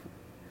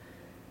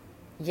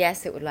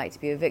 Yes, it would like to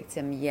be a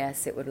victim.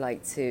 Yes, it would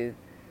like to,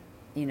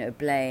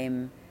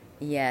 blame.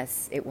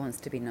 Yes, it wants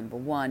to be number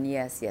one.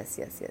 Yes.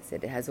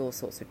 It has all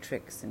sorts of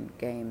tricks and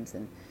games,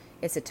 and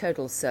it's a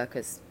total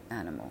circus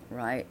animal,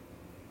 right?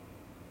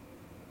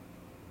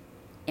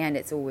 And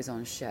it's always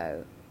on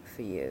show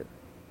for you.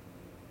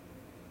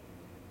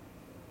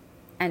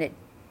 And it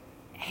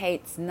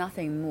hates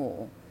nothing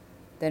more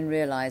than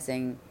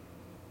realizing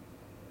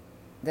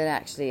that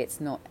actually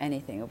it's not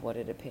anything of what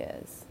it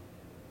appears.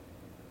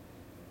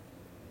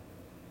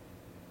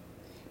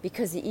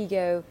 Because the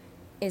ego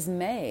is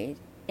made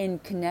in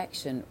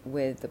connection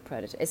with the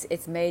predator.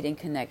 It's made in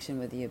connection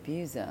with the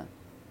abuser.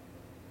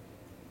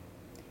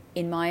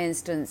 In my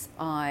instance,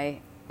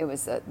 the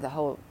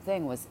whole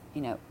thing was,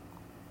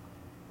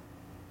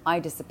 I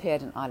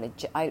disappeared, and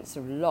I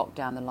sort of locked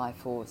down the life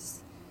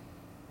force,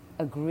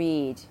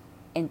 agreed,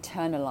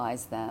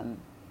 internalized them,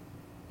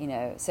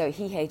 so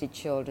he hated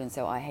children,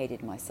 so I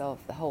hated myself,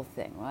 the whole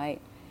thing, right?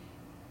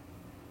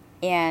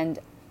 And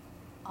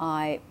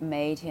I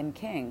made him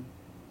king.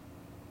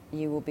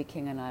 You will be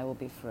king and I will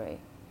be free.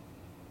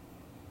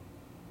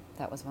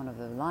 That was one of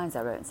the lines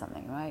I wrote in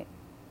something, right?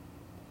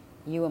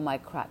 You were my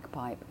crack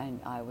pipe and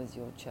I was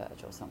your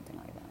church, or something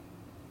like that.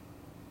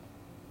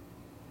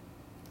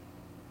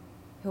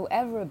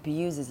 Whoever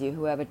abuses you,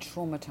 whoever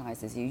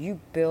traumatizes you, you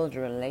build a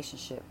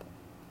relationship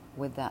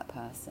with that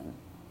person.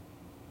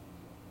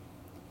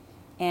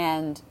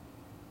 And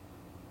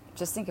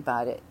just think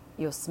about it.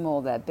 You're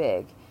small, they're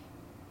big.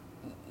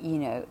 You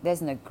know,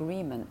 there's an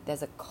agreement,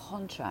 there's a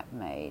contract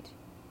made.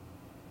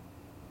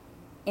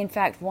 In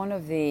fact,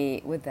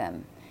 with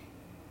them,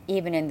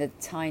 even in the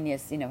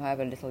tiniest,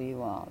 however little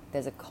you are,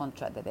 there's a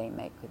contract that they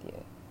make with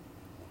you.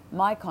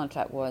 My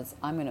contract was,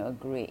 I'm going to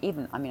agree, I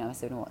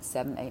must have been,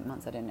 7, 8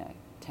 months, I don't know,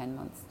 10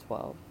 months,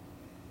 12.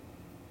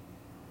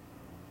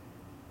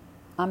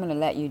 I'm going to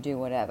let you do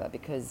whatever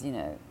because,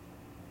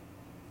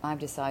 I've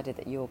decided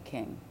that you're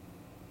king.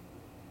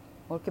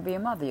 Or it could be your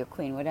mother, your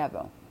queen,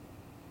 whatever.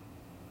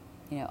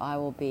 I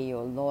will be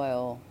your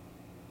loyal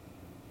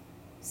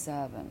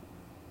servant.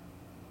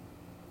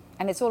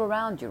 And it's all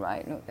around you,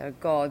 right? Look, there are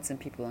gods and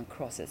people on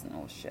crosses and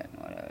all shit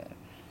and whatever.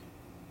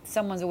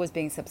 Someone's always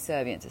being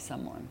subservient to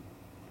someone.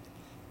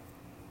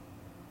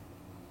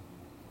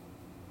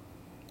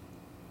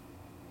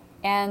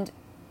 And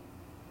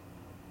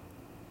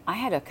I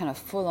had a kind of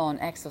full-on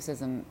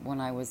exorcism when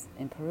I was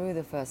in Peru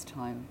the first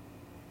time.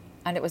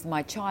 And it was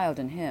my child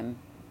and him.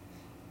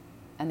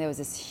 And there was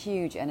this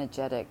huge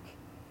energetic,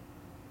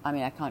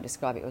 I can't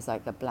describe it. It was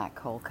like a black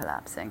hole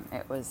collapsing.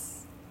 It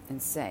was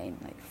insane,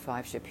 like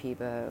 5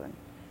 Shipibo, and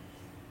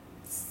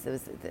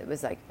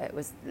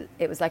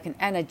it was like an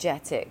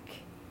energetic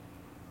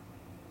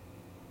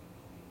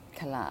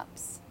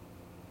collapse.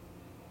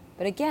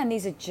 But again,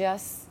 these are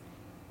just,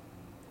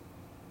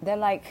 they're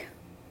like,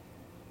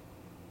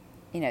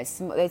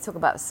 they talk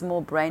about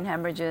small brain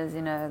hemorrhages.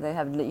 You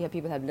have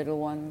people have little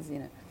ones.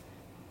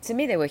 To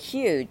me, they were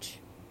huge,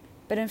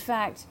 but in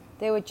fact,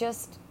 they were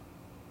just,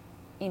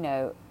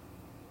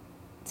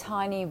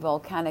 tiny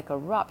volcanic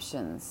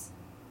eruptions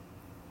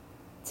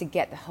to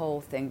get the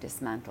whole thing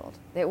dismantled.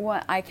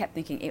 I kept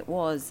thinking it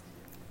was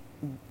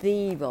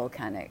the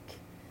volcanic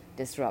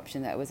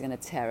disruption that was going to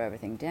tear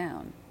everything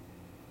down.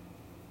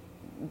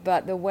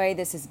 But the way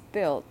this is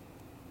built,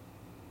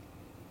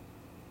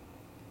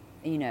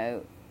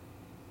 the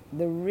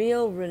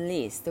real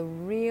release, the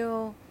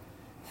real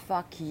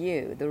fuck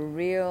you, the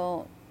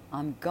real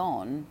I'm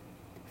gone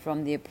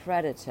from the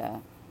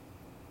predator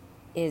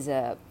is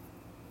a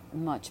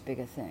much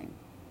bigger thing.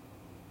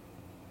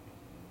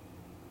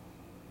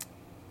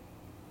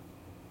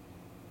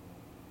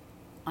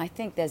 I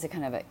think there's a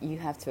kind of you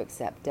have to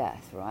accept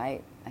death,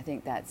 right? I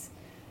think that's,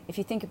 if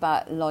you think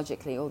about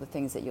logically all the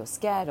things that you're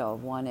scared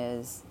of, one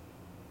is,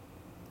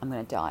 I'm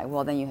going to die.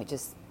 Well, then you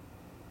just,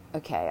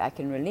 okay, I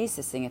can release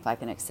this thing if I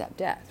can accept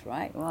death,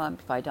 right? Well,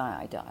 if I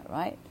die, I die,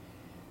 right?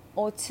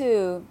 Or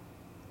two,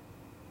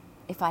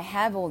 if I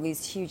have all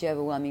these huge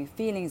overwhelming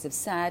feelings of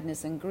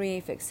sadness and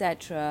grief,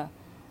 etc.,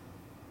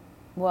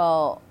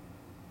 well,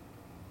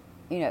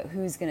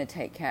 who's going to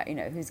take care,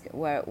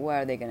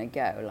 where are they going to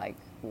go? Like,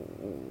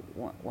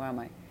 where am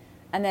I?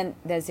 And then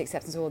there's the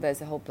acceptance, there's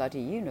the whole bloody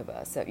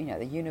universe. So,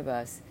 the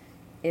universe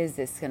is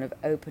this kind of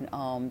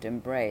open-armed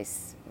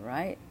embrace,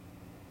 right?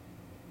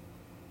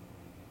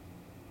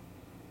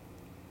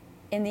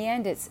 In the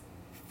end, it's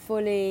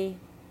fully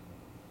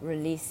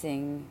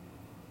releasing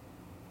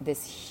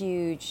this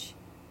huge,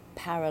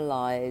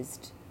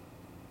 paralyzed,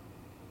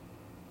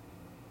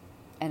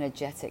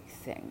 energetic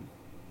thing,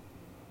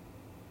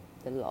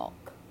 the lock.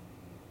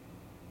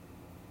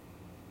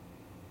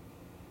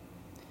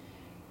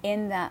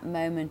 In that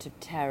moment of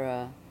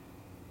terror,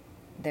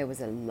 there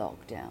was a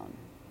lockdown.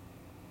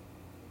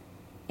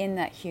 In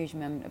that huge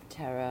moment of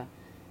terror,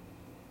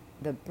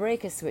 the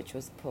breaker switch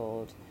was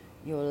pulled,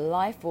 your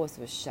life force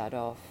was shut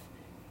off,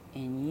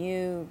 and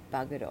you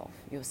buggered off.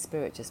 Your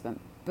spirit just went,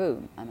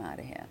 boom, I'm out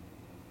of here.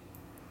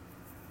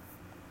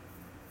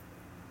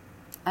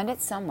 And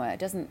it's somewhere, it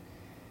doesn't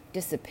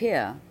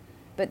disappear,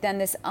 but then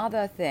this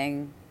other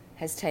thing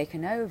has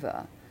taken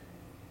over,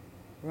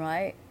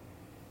 right?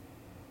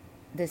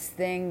 This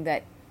thing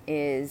that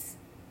is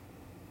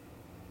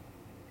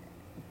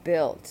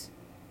built,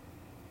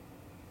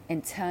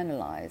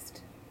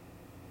 internalized,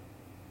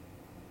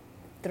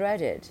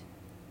 threaded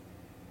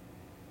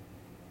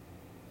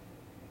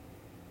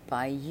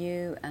by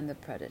you and the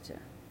predator,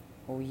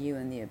 or you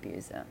and the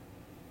abuser.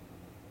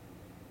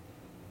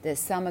 There's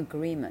some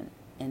agreement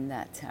in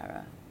that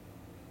terror.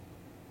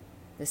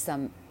 There's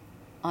some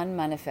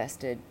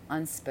unmanifested,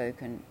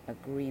 unspoken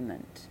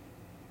agreement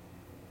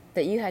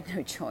that you had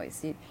no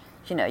choice. You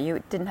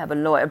didn't have a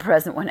lawyer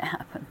present when it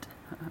happened.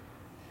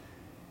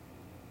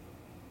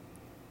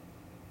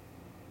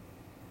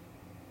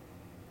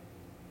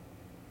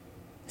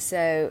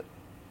 So,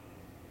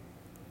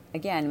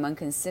 again, when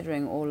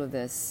considering all of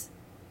this,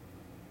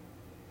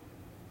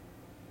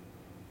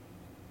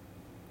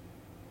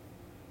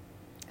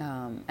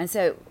 and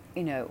so,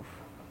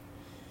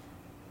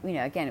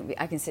 again,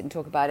 I can sit and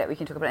talk about it. We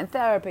can talk about it in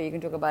therapy. You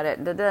can talk about it.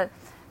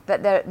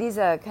 But these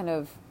are kind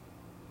of,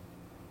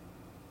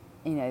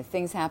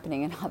 things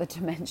happening in other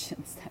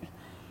dimensions.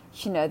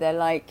 They're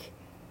like,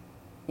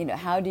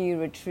 how do you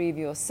retrieve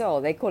your soul?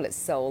 They call it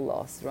soul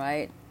loss,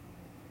 right?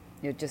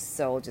 Your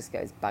soul just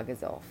goes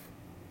buggers off.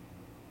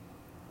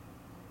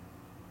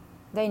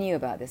 They knew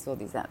about this, all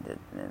these, the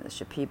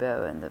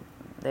Shipibo, and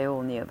they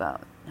all knew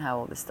about how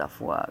all this stuff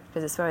worked,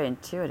 because it's very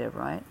intuitive,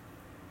 right?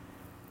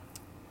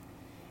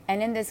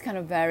 And in this kind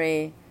of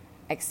very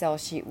Excel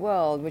sheet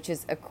world, which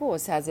is, of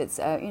course, has its,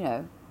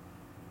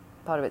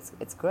 part of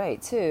it's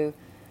great too,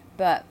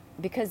 but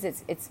because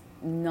it's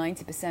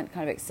 90%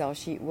 kind of Excel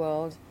sheet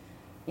world,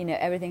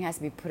 everything has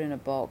to be put in a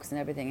box, and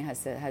everything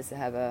has to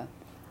have it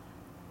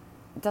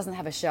doesn't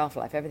have a shelf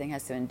life. Everything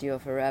has to endure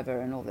forever,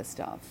 and all this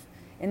stuff.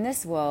 In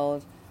this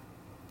world,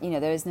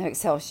 there is no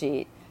Excel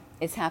sheet.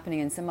 It's happening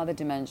in some other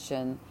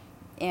dimension,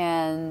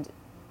 and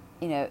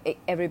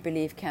every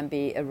belief can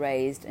be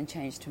erased and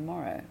changed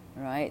tomorrow,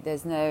 right?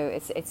 There's no,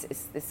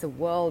 it's a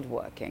world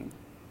working.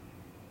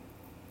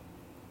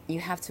 You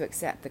have to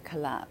accept the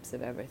collapse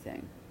of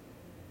everything.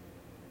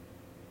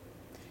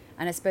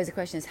 And I suppose the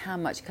question is, how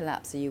much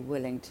collapse are you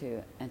willing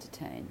to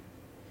entertain?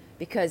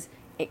 Because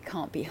it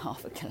can't be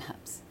half a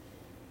collapse.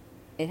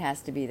 It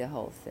has to be the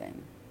whole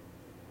thing.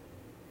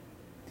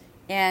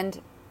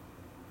 And,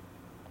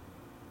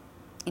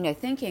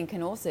 thinking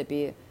can also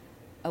be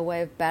a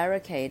way of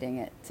barricading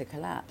it to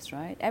collapse,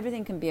 right?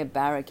 Everything can be a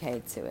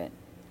barricade to it.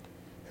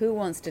 Who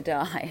wants to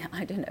die?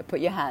 I don't know, put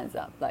your hands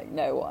up, like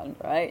no one,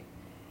 right?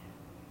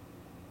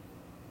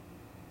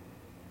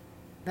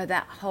 But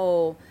that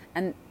whole,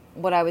 and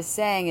what I was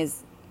saying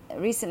is,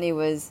 recently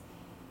was,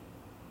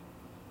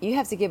 you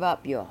have to give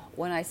up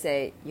when I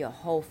say your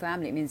whole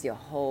family, it means your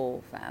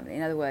whole family.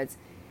 In other words,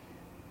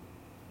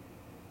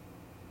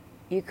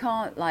 you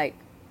can't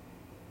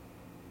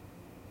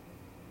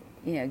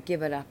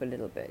give it up a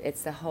little bit.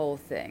 It's the whole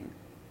thing.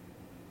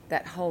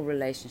 That whole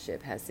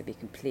relationship has to be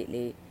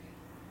completely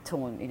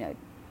torn,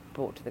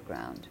 brought to the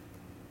ground.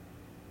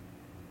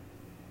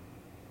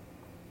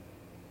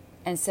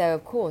 And so,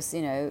 of course,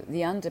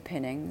 the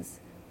underpinnings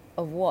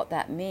of what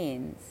that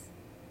means,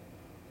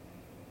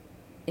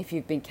 if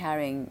you've been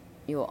carrying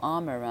your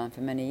armor around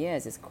for many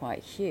years, is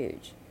quite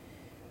huge.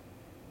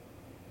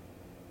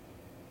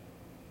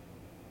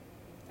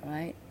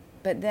 Right?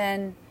 But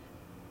then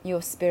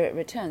your spirit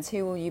returns.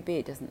 Who will you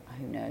be?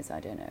 Who knows? I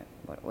don't know.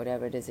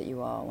 Whatever it is that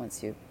you are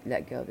once you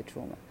let go of the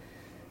trauma.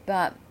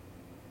 But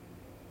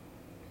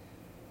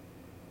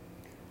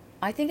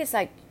I think it's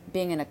like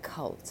being in a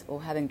cult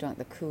or having drunk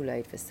the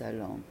Kool-Aid for so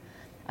long.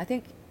 I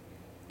think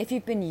if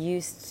you've been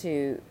used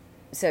to,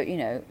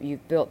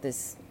 you've built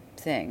this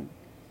thing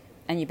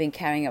and you've been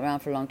carrying it around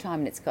for a long time,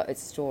 and it's got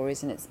its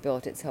stories and it's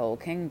built its whole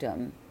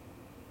kingdom,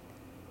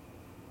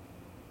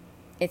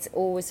 it's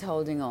always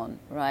holding on,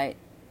 right?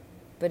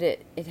 But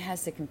it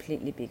has to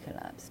completely be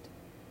collapsed.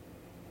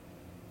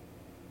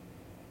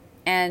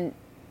 And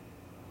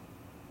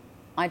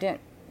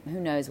who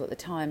knows what the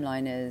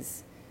timeline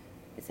is.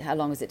 How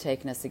long has it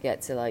taken us to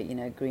get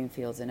to green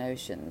fields and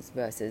oceans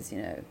versus,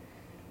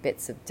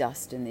 bits of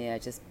dust in the air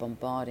just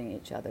bombarding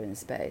each other in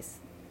space.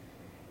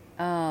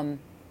 But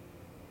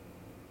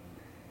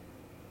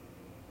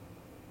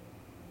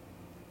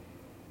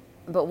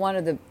one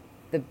of the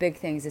big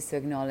things is to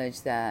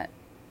acknowledge that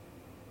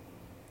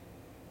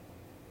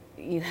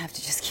you have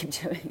to just keep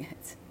doing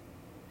it.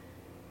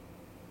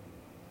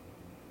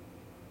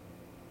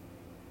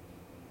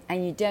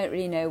 And you don't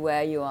really know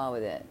where you are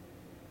with it.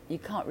 You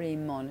can't really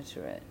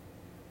monitor it.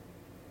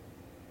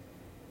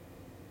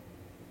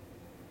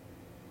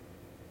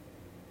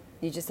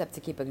 You just have to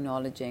keep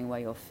acknowledging where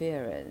your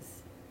fear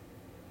is.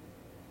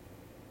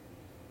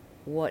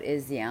 What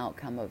is the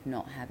outcome of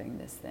not having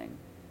this thing?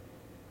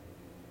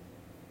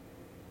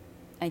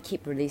 And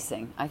keep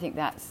releasing. I think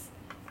that's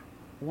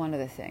one of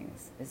the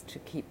things, is to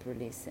keep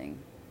releasing.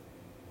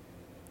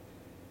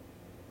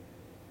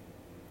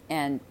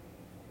 And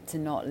to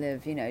not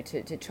live,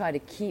 to try to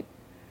keep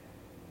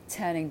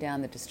turning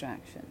down the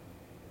distraction.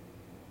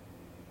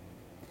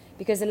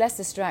 Because the less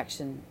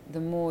distraction,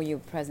 the more you're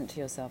present to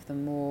yourself, the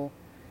more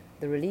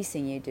the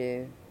releasing you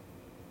do,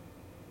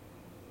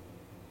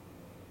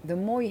 the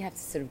more you have to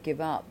sort of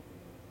give up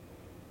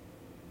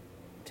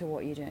to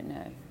what you don't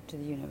know, to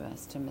the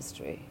universe, to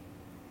mystery.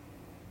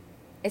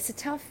 It's a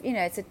tough,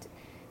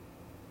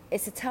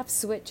 it's a tough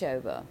switch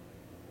over.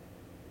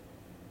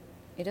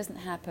 It doesn't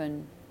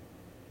happen.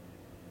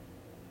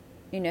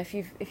 If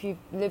you've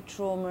lived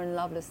trauma and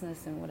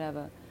lovelessness and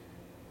whatever,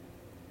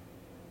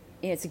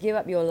 to give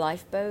up your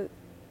lifeboat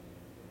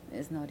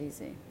is not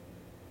easy.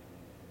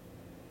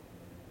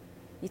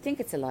 You think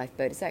it's a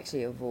lifeboat, it's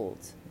actually a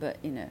vault. But,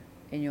 in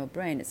your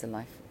brain it's a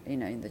life, in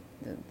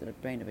the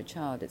brain of a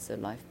child it's a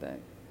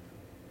lifeboat.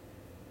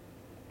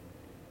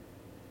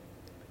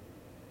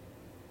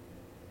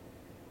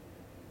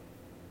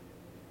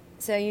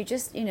 So you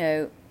just,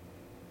 I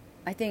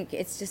think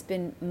it's just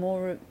been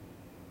more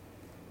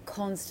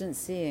constant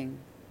seeing.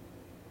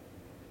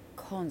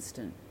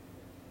 Constant.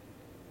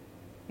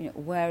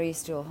 where are you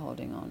still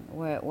holding on?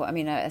 I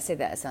mean, I say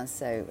that, it sounds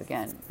so,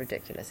 again,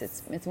 ridiculous.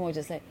 It's more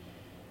just like,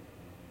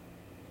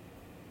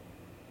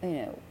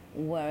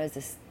 where is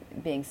this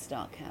being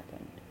stuck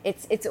happened?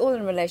 It's all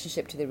in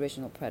relationship to the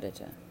original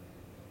predator.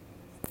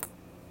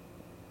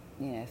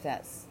 If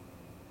that's...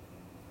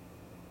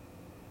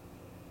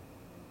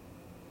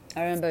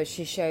 I remember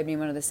she showed me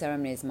one of the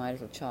ceremonies. My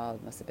little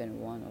child must have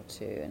been 1 or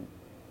 2, and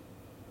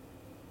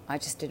I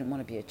just didn't want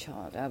to be a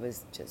child. I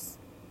was just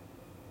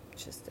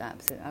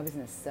absolute. I was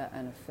in a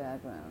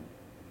fairground,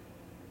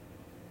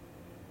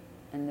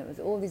 and there was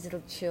all these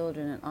little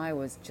children, and I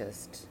was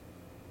just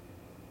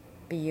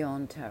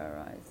beyond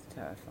terrified,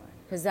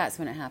 because that's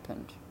when it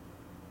happened.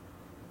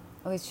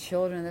 All these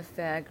children in the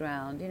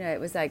fairground, it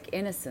was like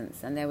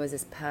innocence, and there was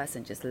this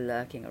person just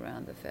lurking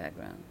around the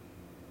fairground.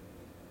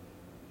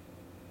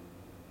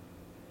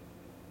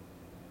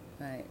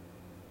 Right.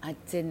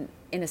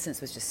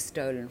 Innocence was just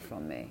stolen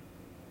from me.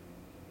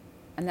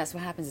 And that's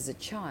what happens as a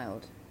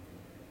child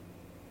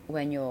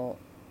when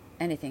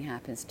anything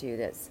happens to you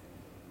that's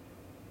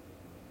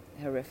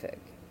horrific.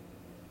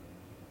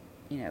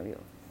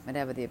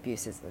 Whatever the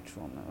abuse is, the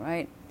trauma,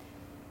 right?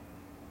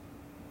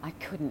 I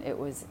couldn't. It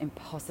was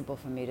impossible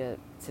for me to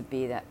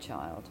be that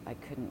child. I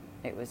couldn't.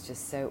 It was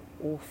just so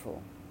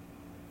awful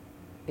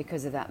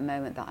because of that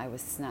moment that I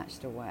was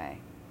snatched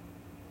away.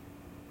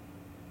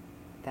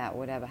 That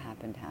whatever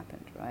happened,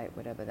 right?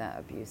 Whatever that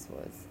abuse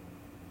was.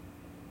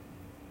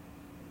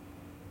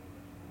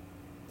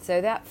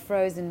 So that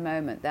frozen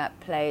moment, that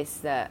place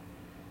that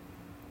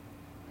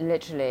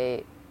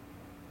literally,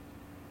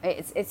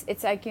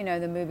 it's like,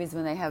 the movies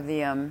when they have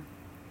the,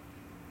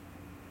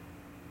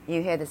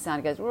 you hear the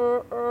sound, it goes,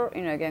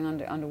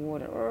 going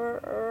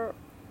underwater,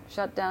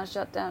 shut down,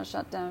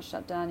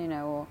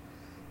 or,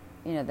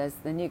 there's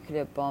the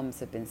nuclear bombs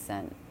have been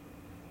sent.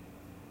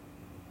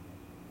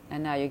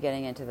 And now you're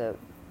getting into the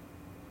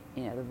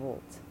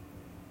vault.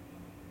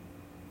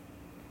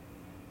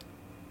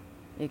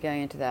 You're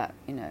going into that,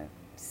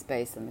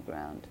 space on the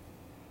ground.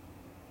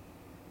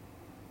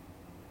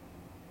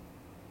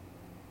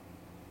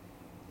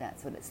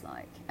 That's what it's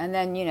like. And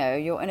then,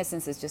 your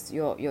innocence is just,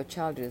 your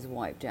childhood is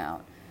wiped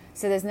out.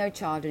 So there's no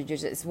childhood,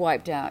 it's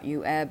wiped out. You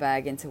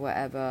airbag into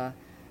whatever,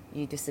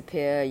 you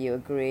disappear, you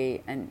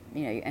agree, and,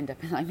 you end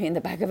up in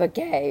the back of a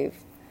cave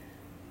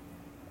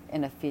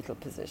in a fetal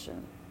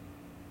position.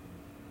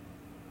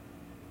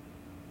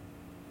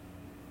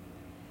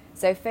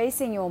 So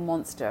facing your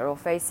monster or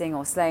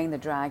slaying the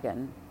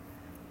dragon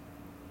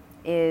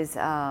is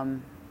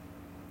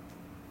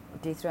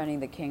dethroning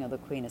the king or the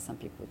queen, as some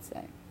people would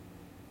say.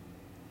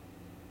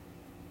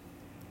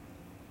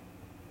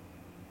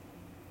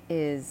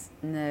 Is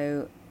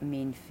no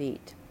mean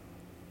feat.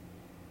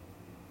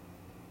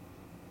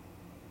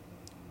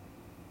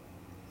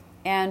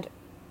 And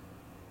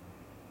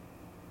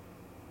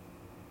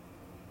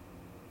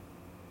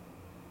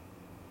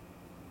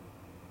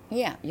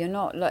you're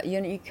not,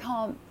 you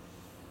can't,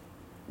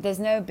 there's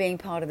no being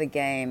part of the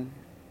game.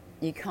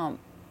 You can't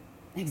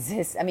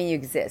exist. I mean, you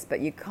exist, but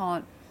you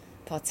can't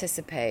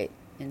participate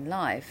in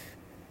life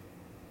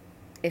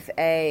if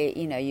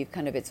you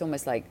kind of, it's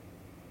almost like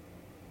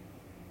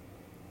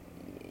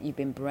you've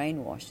been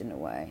brainwashed in a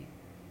way,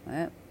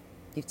 right?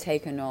 You've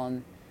taken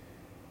on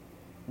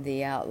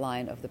the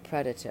outline of the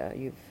predator.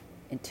 You've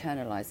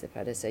internalized the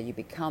predator. You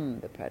become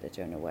the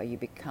predator in a way. You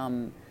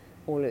become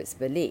all of its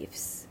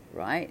beliefs,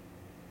 right?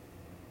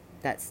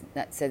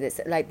 So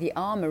that's like the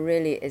armor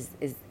really is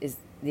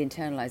the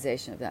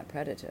internalization of that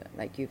predator.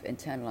 Like you've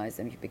internalized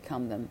them, you've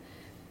become them,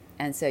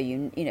 and so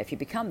if you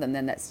become them,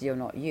 then you're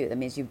not you. That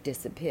means you've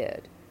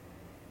disappeared.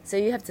 So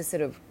you have to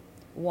sort of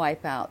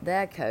wipe out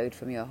their code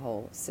from your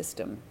whole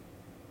system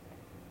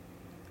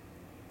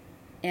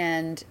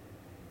and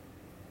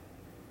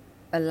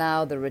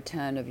allow the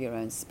return of your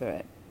own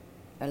spirit.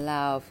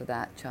 Allow for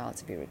that child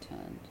to be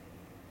returned.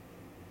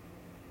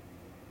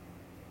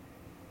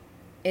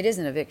 It is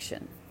an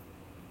eviction.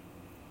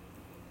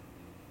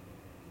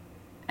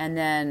 And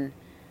then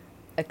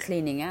a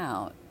cleaning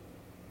out,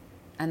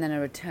 and then a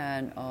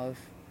return of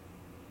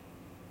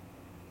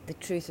the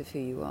truth of who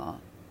you are.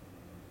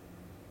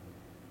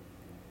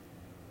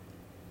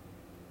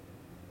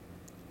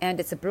 And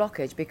it's a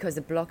blockage because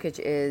the blockage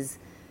is,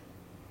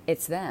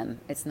 it's them,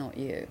 it's not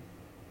you.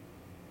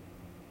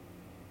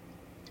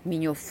 I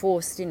mean, you're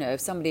forced,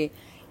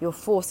 you're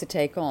forced to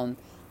take on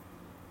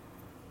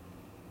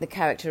the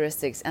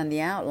characteristics and the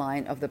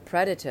outline of the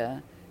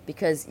predator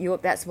because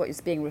that's what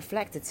is being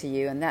reflected to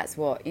you, and that's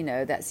what,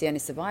 that's the only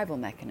survival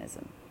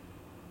mechanism.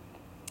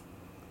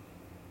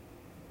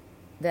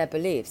 Their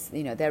beliefs,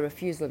 their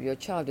refusal of your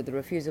childhood, the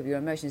refusal of your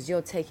emotions,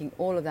 you're taking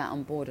all of that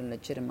on board and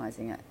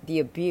legitimizing it. The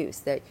abuse,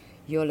 that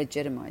you're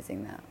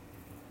legitimizing that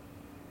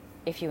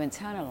if you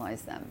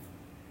internalize them.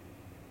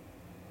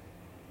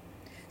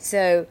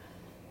 So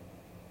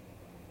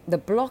the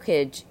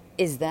blockage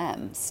is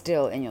them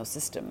still in your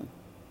system.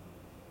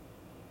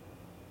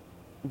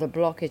 The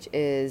blockage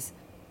is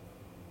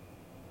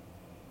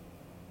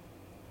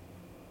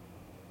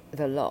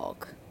the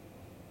lock,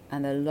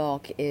 and the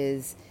lock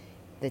is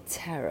the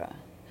terror.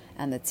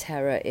 and the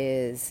terror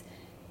is,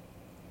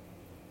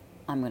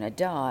 I'm going to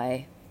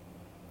die,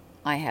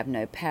 I have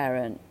no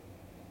parent,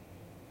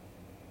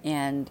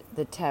 and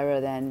the terror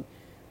then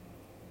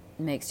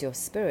makes your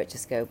spirit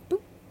just go,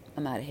 boop,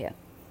 I'm out of here.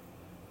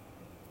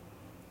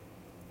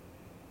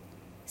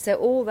 So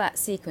all that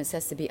sequence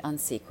has to be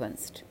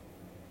unsequenced.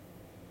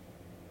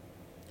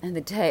 And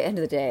the end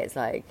of the day, it's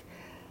like,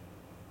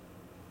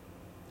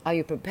 are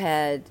you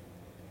prepared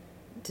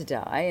to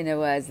die? In other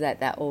words,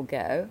 let that all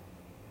go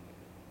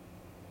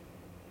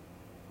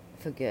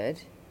for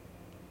good.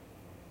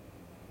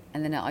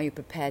 And then are you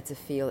prepared to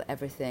feel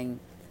everything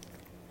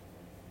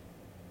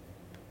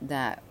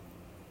that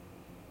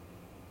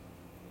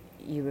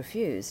you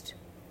refused?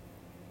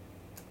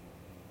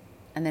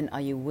 And then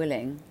are you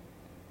willing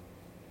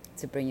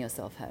to bring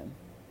yourself home?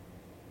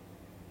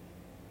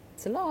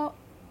 It's a lot.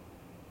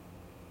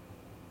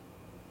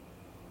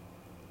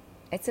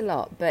 It's a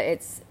lot, but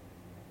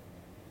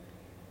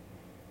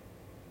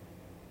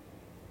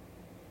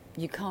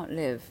you can't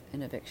live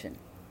in eviction.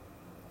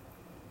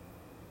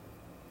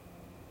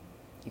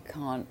 You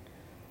can't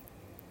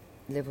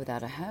live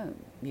without a home.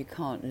 You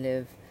can't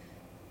live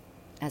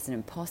as an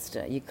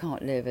imposter. You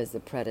can't live as a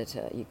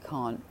predator. You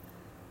can't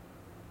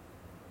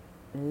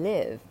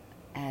live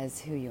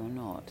as who you're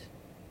not.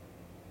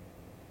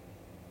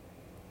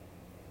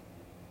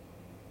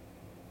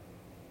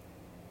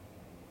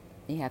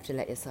 You have to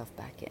let yourself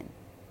back in.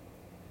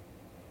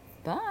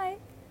 Bye.